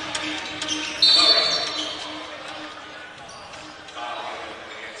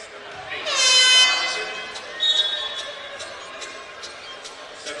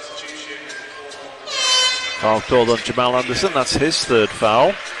 Foul called on Jamal Anderson, that's his 3rd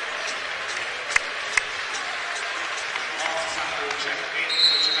foul.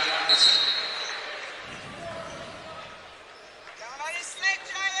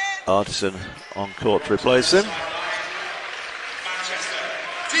 Artisan on court to replace him.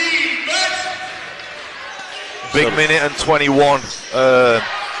 Big minute and 21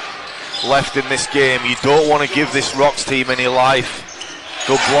 left in this game. You don't want to give this Rocks team any life.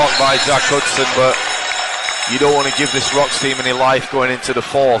 Good block by Jack Hudson, but you don't want to give this Rocks team any life going into the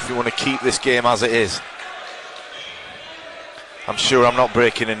fourth. You want to keep this game as it is. I'm sure I'm not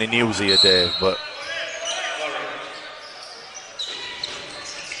breaking any news here, Dave, but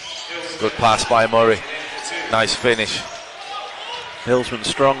good pass by Murray. Nice finish. Hillsman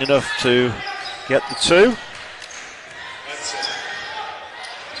strong enough to get the 2.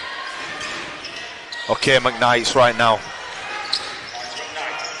 Okay, McKnight's right now.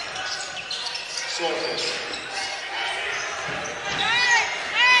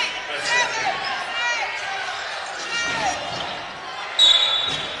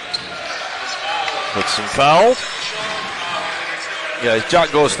 Hudson fouled. Yeah, as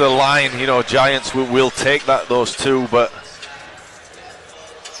Jack goes to the line, Giants will take those 2, but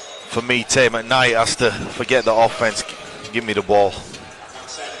for me, Tay McKnight has to forget the offense. Give me the ball.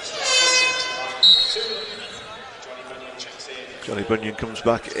 Johnny Bunyan comes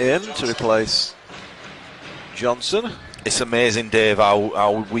back in to replace Johnson. It's amazing, Dave,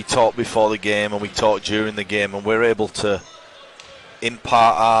 how we talked before the game and we talked during the game, and we're able to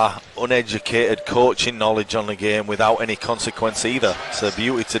impart our uneducated coaching knowledge on the game without any consequence either. It's a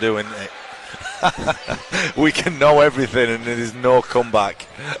beauty to do, isn't it? We can know everything and there is no comeback.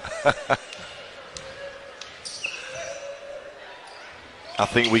 I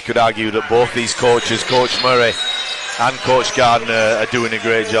think we could argue that both these coaches, Coach Murray and Coach Gardner, are doing a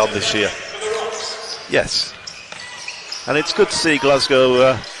great job this year. Yes. And it's good to see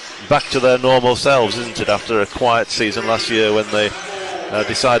Glasgow back to their normal selves, isn't it, after a quiet season last year when they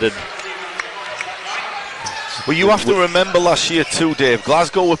decided. Well, you have to remember last year too, Dave,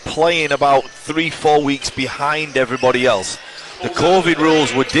 Glasgow were playing about 3-4 weeks behind everybody else. The COVID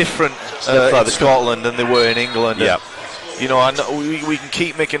rules were different in Scotland than they were in England. Yeah. And, we can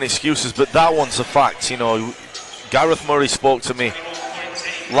keep making excuses, but that one's a fact. Gareth Murray spoke to me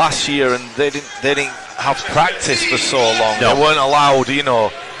last year, and they didn't have practice for so long. No. They weren't allowed.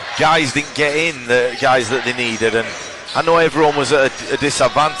 Guys didn't get in, the guys that they needed, and I know everyone was at a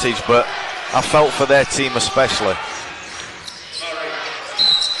disadvantage, but I felt for their team especially.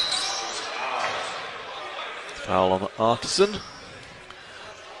 Foul on Artisan.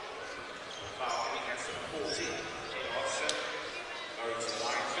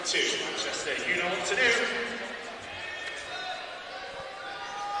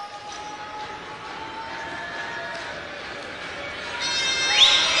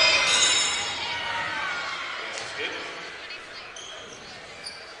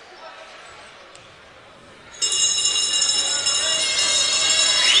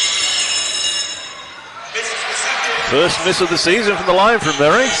 First miss of the season from the line from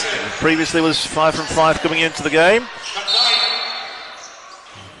Murray. Previously was 5 from 5 coming into the game.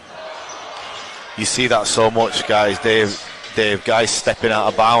 You see that so much, guys. Dave, guys stepping out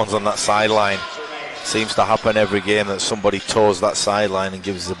of bounds on that sideline. Seems to happen every game that somebody toes that sideline and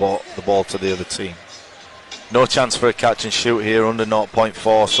gives the ball to the other team. No chance for a catch and shoot here, under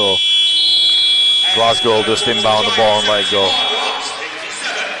 0.4, so Glasgow will just inbound the ball and let it go.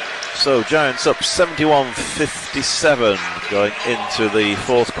 So Giants up 71-57 going into the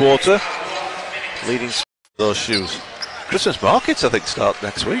fourth quarter. Leading those shoes. Christmas markets, I think, start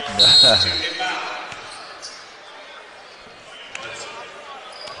next week.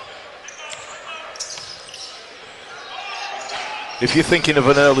 If you're thinking of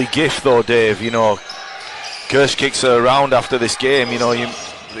an early gift, though, Dave, you know, Gersh kicks are around after this game. You know,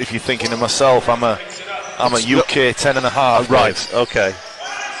 if you're thinking of myself, I'm a UK 10.5. Right. Dave. Okay.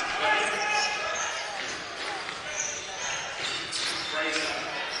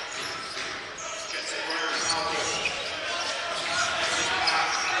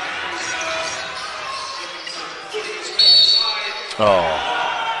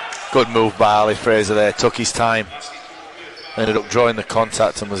 Oh, good move by Ali Fraser there. Took his time. Ended up drawing the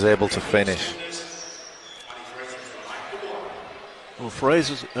contact and was able to finish. Well,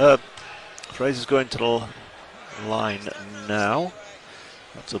 Fraser's going to the line now.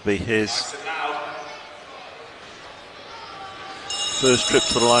 That'll be his first trip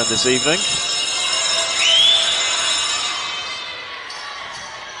to the line this evening.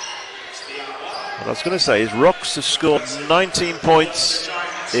 What I was going to say is Rocks have scored 19 points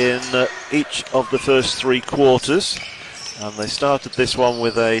in each of the first three quarters, and they started this one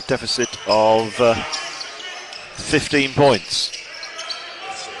with a deficit of 15 points.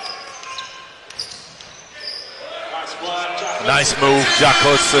 Nice move, Jack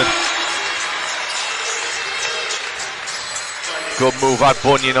Hudson. Good move, had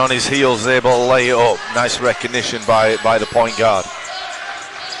Bunyan on his heels, able to lay it up. Nice recognition by the point guard.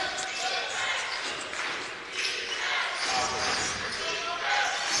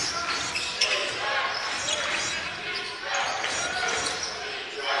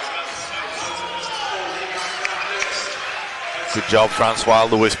 Good job, Francois.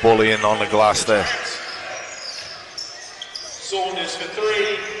 Lewis bullying on the glass there. Saunders for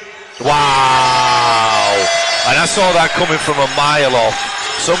three. Wow! And I saw that coming from a mile off.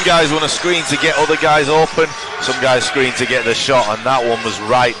 Some guys want to screen to get other guys open. Some guys screen to get the shot, and that one was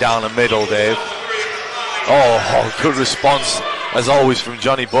right down the middle, Dave. Oh, good response, as always, from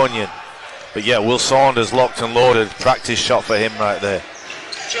Johnny Bunyan. But yeah, Will Saunders locked and loaded. Practice shot for him right there.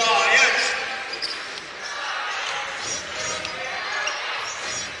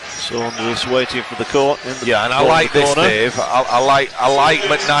 Saunders waiting for the court. Yeah, and I like this, Dave. I like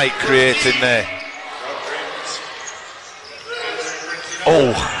McKnight creating there.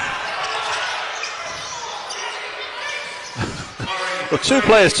 Oh. Well, two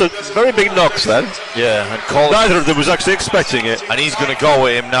players took very big knocks then. Yeah, and neither of them was actually expecting it. And he's going to go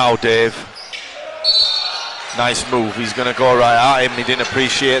at him now, Dave. Nice move. He's going to go right at him. He didn't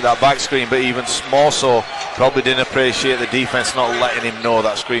appreciate that back screen, but even more so, probably didn't appreciate the defense not letting him know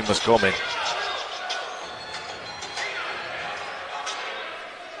that screen was coming.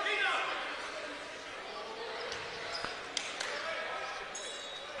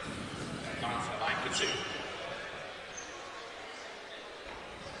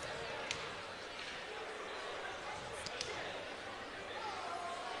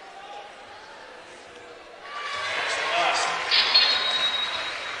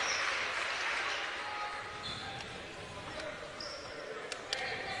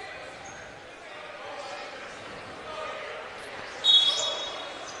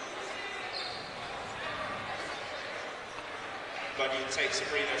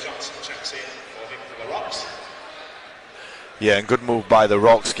 Yeah, and good move by the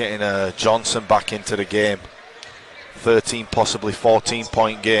Rocks, getting Johnson back into the game. 13, possibly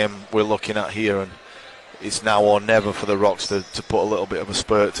 14-point game we're looking at here, and it's now or never for the Rocks to put a little bit of a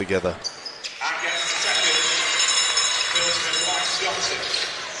spurt together.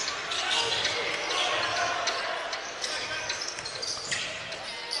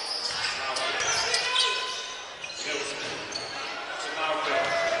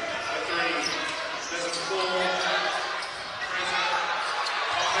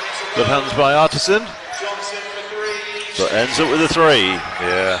 Good hands by Artisan, Johnson for 3. but ends up with a 3.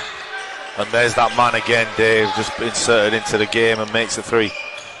 Yeah. And there's that man again, Dave, just inserted into the game and makes a 3.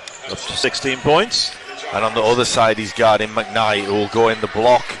 Up to 16 points. And on the other side, he's guarding McKnight, who will go in the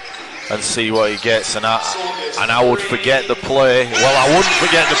block and see what he gets. And I would forget the play. Well, I wouldn't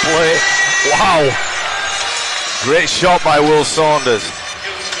forget the play. Wow. Great shot by Will Saunders.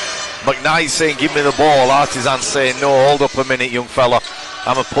 McKnight saying, give me the ball. Artisan saying, no, hold up a minute, young fella.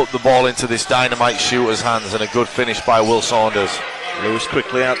 I'm going to put the ball into this dynamite shooter's hands. And a good finish by Will Saunders. Lewis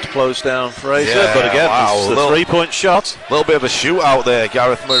quickly out to close down Fraser, Yeah, but again, wow, it's the 3-point shot. A little bit of a shootout there.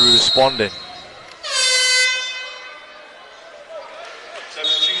 Gareth Murray responding.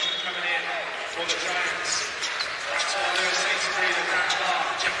 Substitution coming in for the Giants. Francois Lewis takes a breather.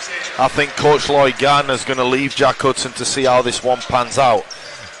 Francois jumps in. I think Coach Lloyd Gardner's going to leave Jack Hudson to see how this one pans out.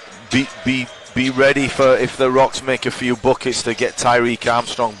 Be ready for, if the Rocks make a few buckets, to get Tyreek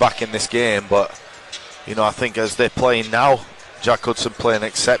Armstrong back in this game. But, you know, I think as they're playing now, Jack Hudson playing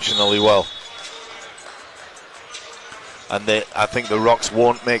exceptionally well. And I think the Rocks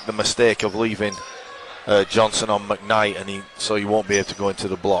won't make the mistake of leaving Johnson on McKnight, and so he won't be able to go into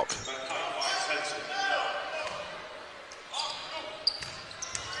the block.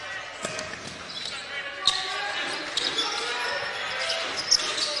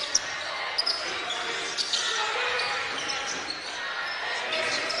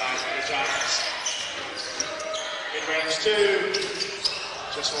 Mid-range 2.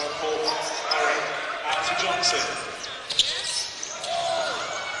 Just one for Murray. Out to Johnson.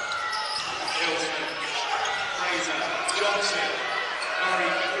 Hilton. Fraser. Johnson.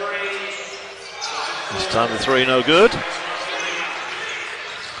 Murray for 3. This time the 3 no good.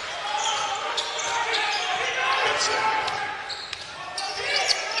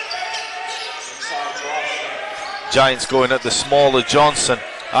 Giants going at the smaller Johnson.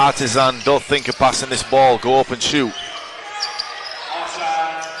 Artisan, don't think of passing this ball. Go up and shoot.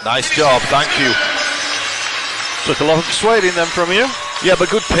 Nice job, thank you. Took a lot of persuading them from you. Yeah, but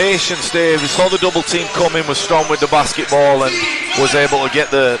good patience, Dave. He saw the double team coming, was strong with the basketball, and was able to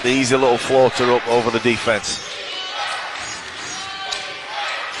get the easy little floater up over the defense.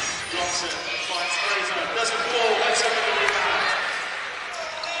 Johnson finds Fraser. Doesn't fall. Let's have a rebound.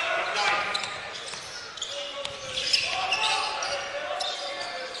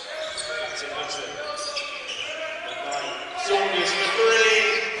 Saunders for 3.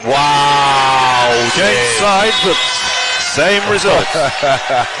 Wow! Change sides, but same result.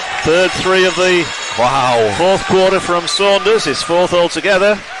 Third 3 of the fourth quarter from Saunders, his 4th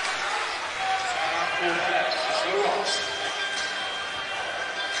altogether.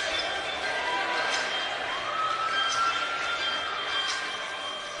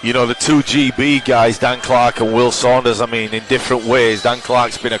 You know, the 2 GB guys, Dan Clark and Will Saunders, I mean, in different ways. Dan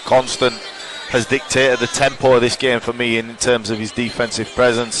Clark's been a constant, has dictated the tempo of this game for me in terms of his defensive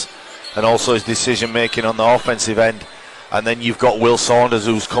presence and also his decision making on the offensive end. And then you've got Will Saunders,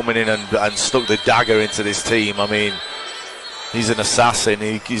 who's coming in and stuck the dagger into this team. I mean, he's an assassin.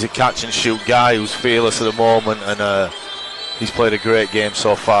 He's a catch and shoot guy who's fearless at the moment, and he's played a great game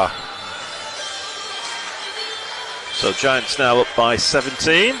so far. So Giants now up by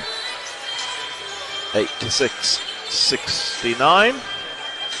 17. 86-69.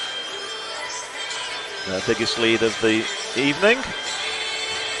 Their biggest lead of the evening.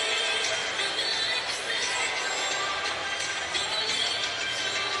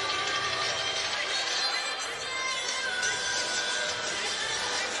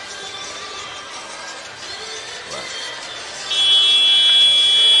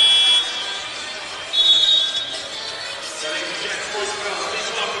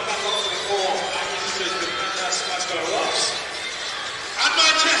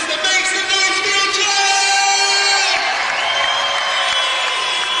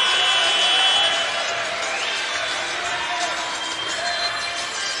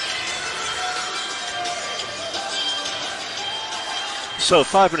 So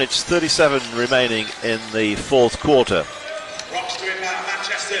 5 minutes 37 remaining in the 4th quarter. Rocks to it now,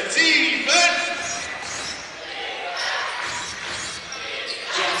 Manchester. Defense!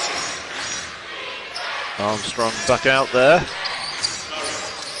 Johnson. Armstrong back out there.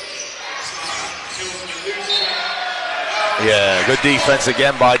 Yeah, good defense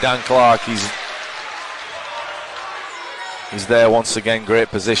again by Dan Clark. He's there once again, great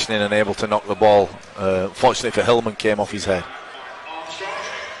positioning and able to knock the ball. Fortunately for Hillman, came off his head.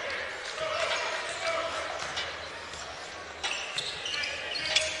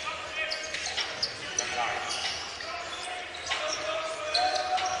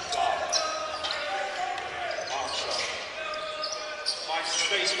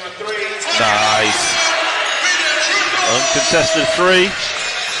 Nice. Uncontested 3.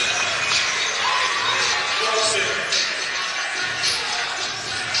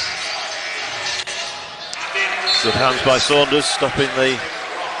 Good hands by Saunders, stopping the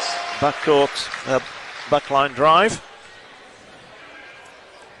backline drive.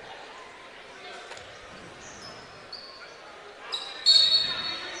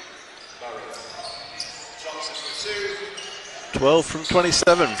 Johnson for 2. 12 from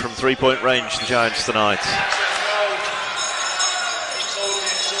 27 from three-point range, the Giants tonight.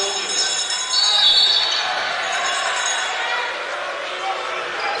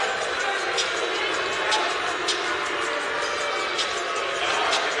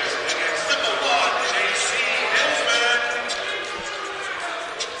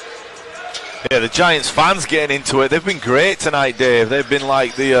 Yeah, the Giants fans getting into it. They've been great tonight, Dave. They've been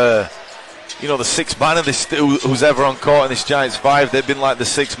like the, the sixth man of this, who's ever on court in this Giants 5. They've been like the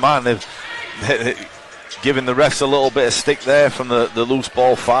sixth man. They've given the refs a little bit of stick there from the loose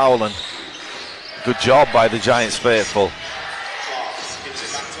ball foul, and good job by the Giants faithful.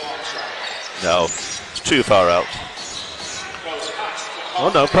 No, it's too far out.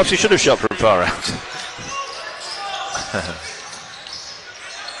 Oh no, perhaps he should have shot from far out.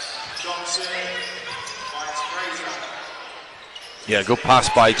 Yeah, good pass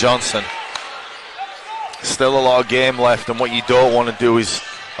by Johnson. Still a lot of game left, and what you don't want to do is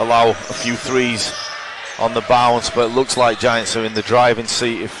allow a few threes on the bounce, but it looks like Giants are in the driving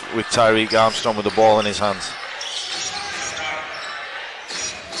seat with Tyreek Armstrong with the ball in his hands.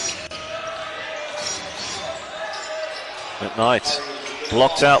 McKnight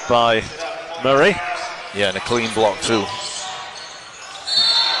blocked out by Murray. Yeah, and a clean block too.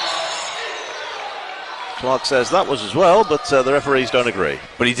 Clark says that was as well, but the referees don't agree.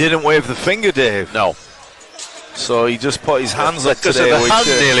 But he didn't wave the finger, Dave. No. So he just put his hands up Because today. the hand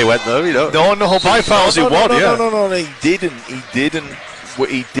nearly went though, you know. No, by fouls he won, yeah. No, he didn't. He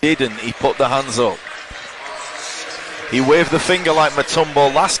put the hands up. He waved the finger like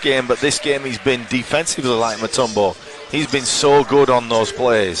Mutombo last game, but this game he's been defensively like Mutombo. He's been so good on those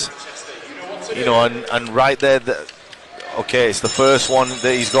plays. You know, and right there, okay, it's the first one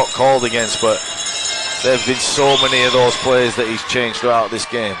that he's got called against, but there have been so many of those plays that he's changed throughout this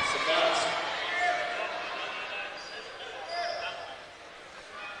game.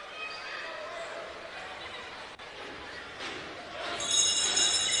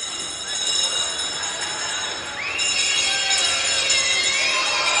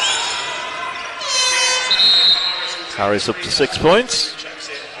 Harris up to 6 points.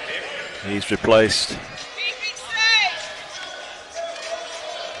 He's replaced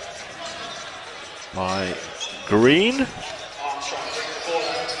by Green. Nice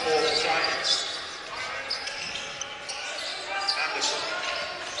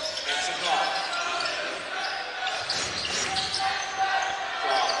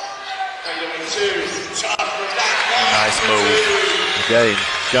move. Again,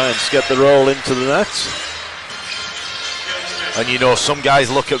 Giants get the roll into the net. And you know, some guys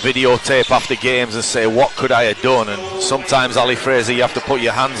look at videotape after games and say, what could I have done? And sometimes, Ali Fraser, you have to put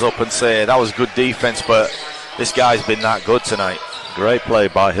your hands up and say, that was good defense, but this guy's been that good tonight. Great play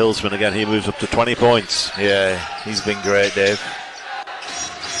by Hillsman again. He moves up to 20 points. Yeah, he's been great, Dave.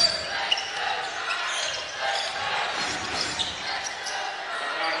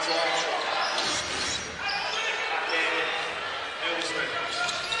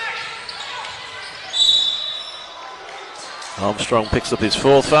 Armstrong picks up his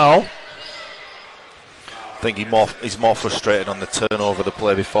 4th foul. I think he's more frustrated on the turnover the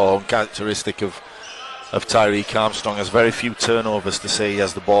play before. Uncharacteristic of Tyreek Armstrong. Has very few turnovers to say he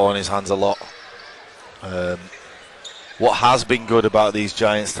has the ball in his hands a lot. What has been good about these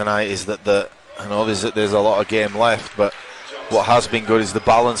Giants tonight is that I know there's a lot of game left, but what has been good is the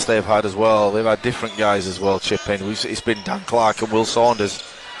balance they've had as well. They've had different guys as well chip in. It's been Dan Clark and Will Saunders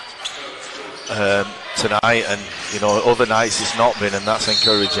tonight, and you know, other nights it's not been, and that's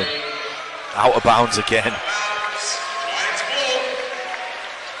encouraging. Out of bounds again.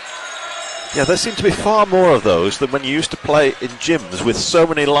 Yeah, there seem to be far more of those than when you used to play in gyms with so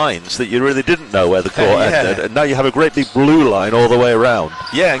many lines that you really didn't know where the court ended, and now you have a great big blue line all the way around.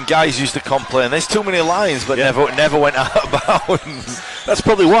 Yeah, and guys used to complain, there's too many lines, but never went out of bounds. That's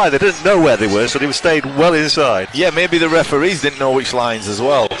probably why they didn't know where they were, so they stayed well inside. Yeah, maybe the referees didn't know which lines as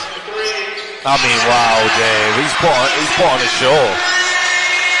well. I mean, wow, Dave, he's put on a show.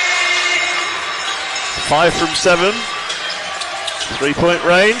 5 from 7, 3-point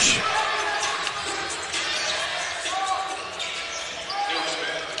range.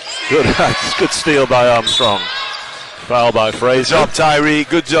 Good steal by Armstrong. Foul by Fraser. Good job, Tyree.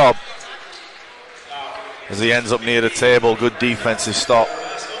 Good job. As he ends up near the table, good defensive stop.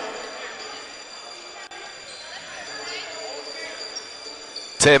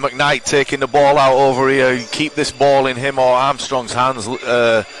 Tay McKnight taking the ball out over here. You keep this ball in him or Armstrong's hands,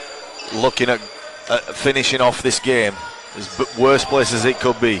 looking at finishing off this game. As worst place as it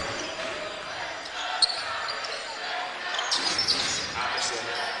could be.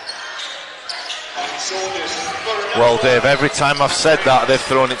 Well, Dave, every time I've said that, they've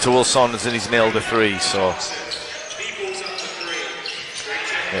thrown it to Will Saunders and he's nailed a three, so.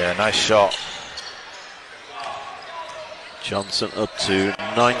 Yeah, nice shot. Johnson up to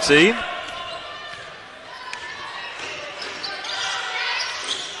 19.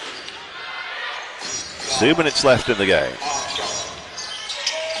 Two minutes left in the game.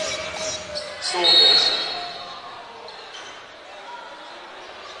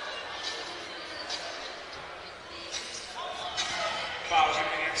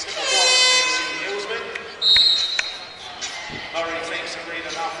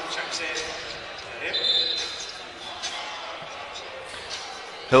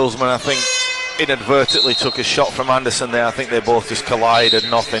 Hillsman, I think, inadvertently took a shot from Anderson there. I think they both just collided.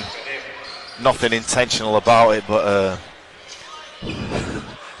 Nothing intentional about it, but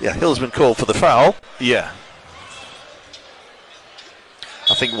yeah, Hillsman called for the foul. Yeah.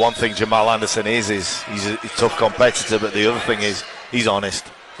 I think one thing Jamal Anderson is he's a tough competitor, but the other thing is he's honest.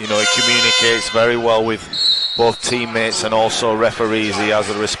 You know, he communicates very well with both teammates and also referees. He has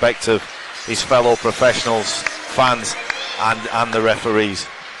the respect of his fellow professionals, fans, and the referees.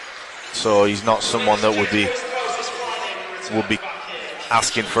 So he's not someone that would be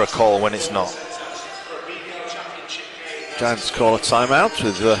asking for a call when it's not. Giants call a timeout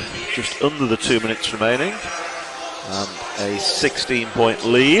with just under the 2 minutes remaining and a 16-point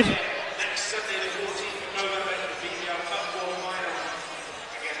lead.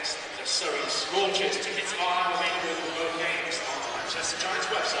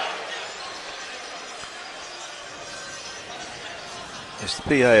 It's the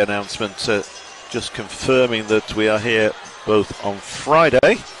PA announcement just confirming that we are here both on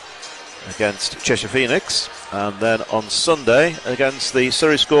Friday against Cheshire Phoenix and then on Sunday against the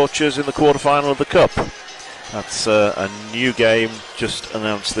Surrey Scorchers in the quarter-final of the Cup. That's a new game just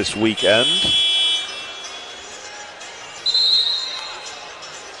announced this weekend.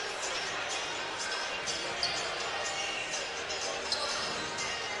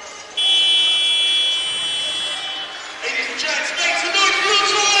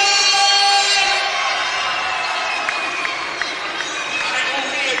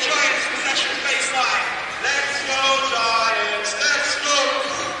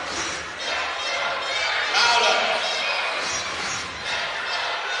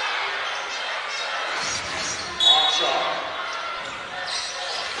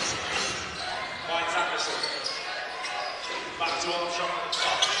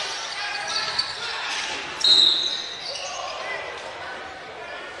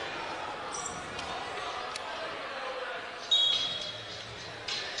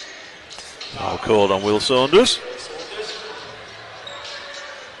 Foul called on Will Saunders.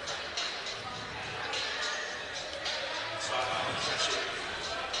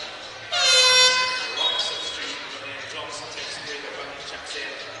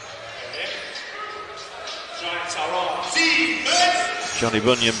 Johnny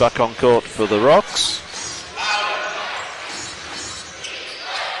Bunyan back on court for the Rocks.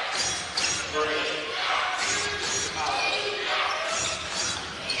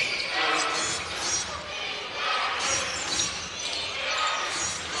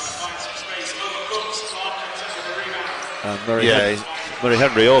 And Murray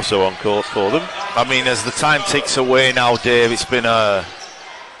Henry also on court for them. I mean, as the time ticks away now, Dave, it's been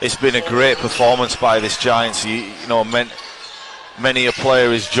a great performance by this Giants. You know, many a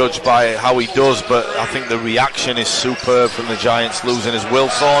player is judged by how he does, but I think the reaction is superb from the Giants losing, as Will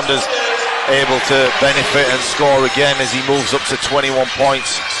Saunders able to benefit and score again as he moves up to 21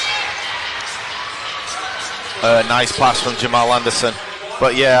 points. Nice pass from Jamal Anderson.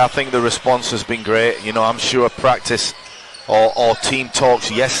 But yeah, I think the response has been great. You know, I'm sure practice or team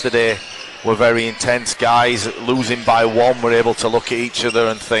talks yesterday were very intense. Guys losing by one were able to look at each other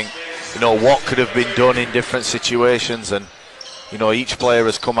and think, you know, what could have been done in different situations. And you know, each player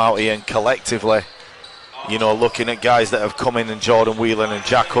has come out here and collectively, you know, looking at guys that have come in, and Jordan Whelan and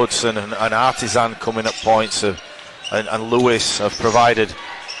Jack Hudson and Artisan coming up points and Lewis have provided,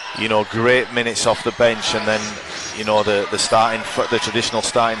 you know, great minutes off the bench, and then, you know, the traditional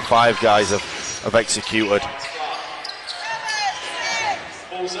starting five guys have executed.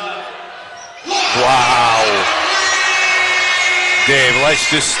 Wow. Dave, let's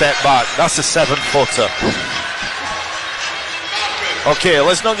just step back. That's a 7-footer. Okay,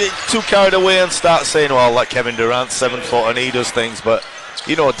 let's not get too carried away and start saying, well, like Kevin Durant's 7 foot and he does things, but,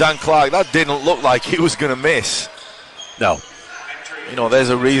 you know, Dan Clark, that didn't look like he was going to miss. No. You know, there's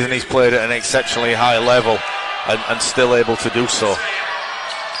a reason he's played at an exceptionally high level and still able to do so.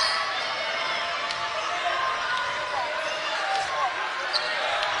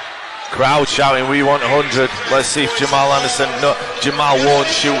 Crowd shouting, we want 100. Let's see if Jamal Anderson, no, Jamal won't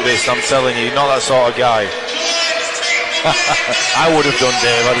shoot this, I'm telling you, not that sort of guy. I would have done,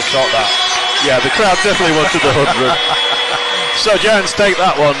 Dave, I'd have shot that. Yeah, the crowd definitely wanted the 100. So Giants take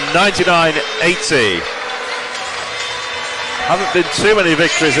that one, 99-80. Haven't been too many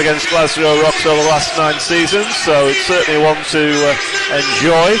victories against Glasgow Rocks over the last 9 seasons, so it's certainly one to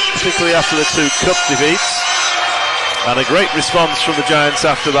enjoy, particularly after the 2 cup defeats. And a great response from the Giants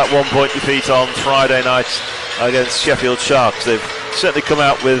after that 1-point defeat on Friday night against Sheffield Sharks. They've certainly come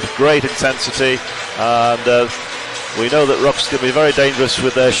out with great intensity, and we know that Rocks can be very dangerous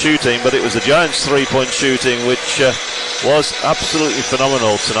with their shooting, but it was the Giants' 3-point shooting which was absolutely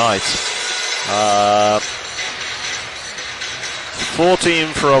phenomenal tonight. 14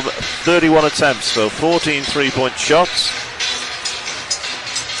 from 31 attempts, so 14 3-point shots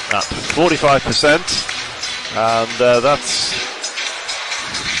at 45%, and that's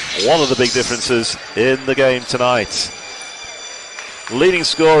one of the big differences in the game tonight. Leading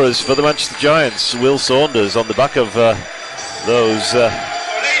scorers for the Manchester Giants, Will Saunders, on the back of those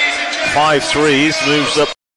 5 threes, moves up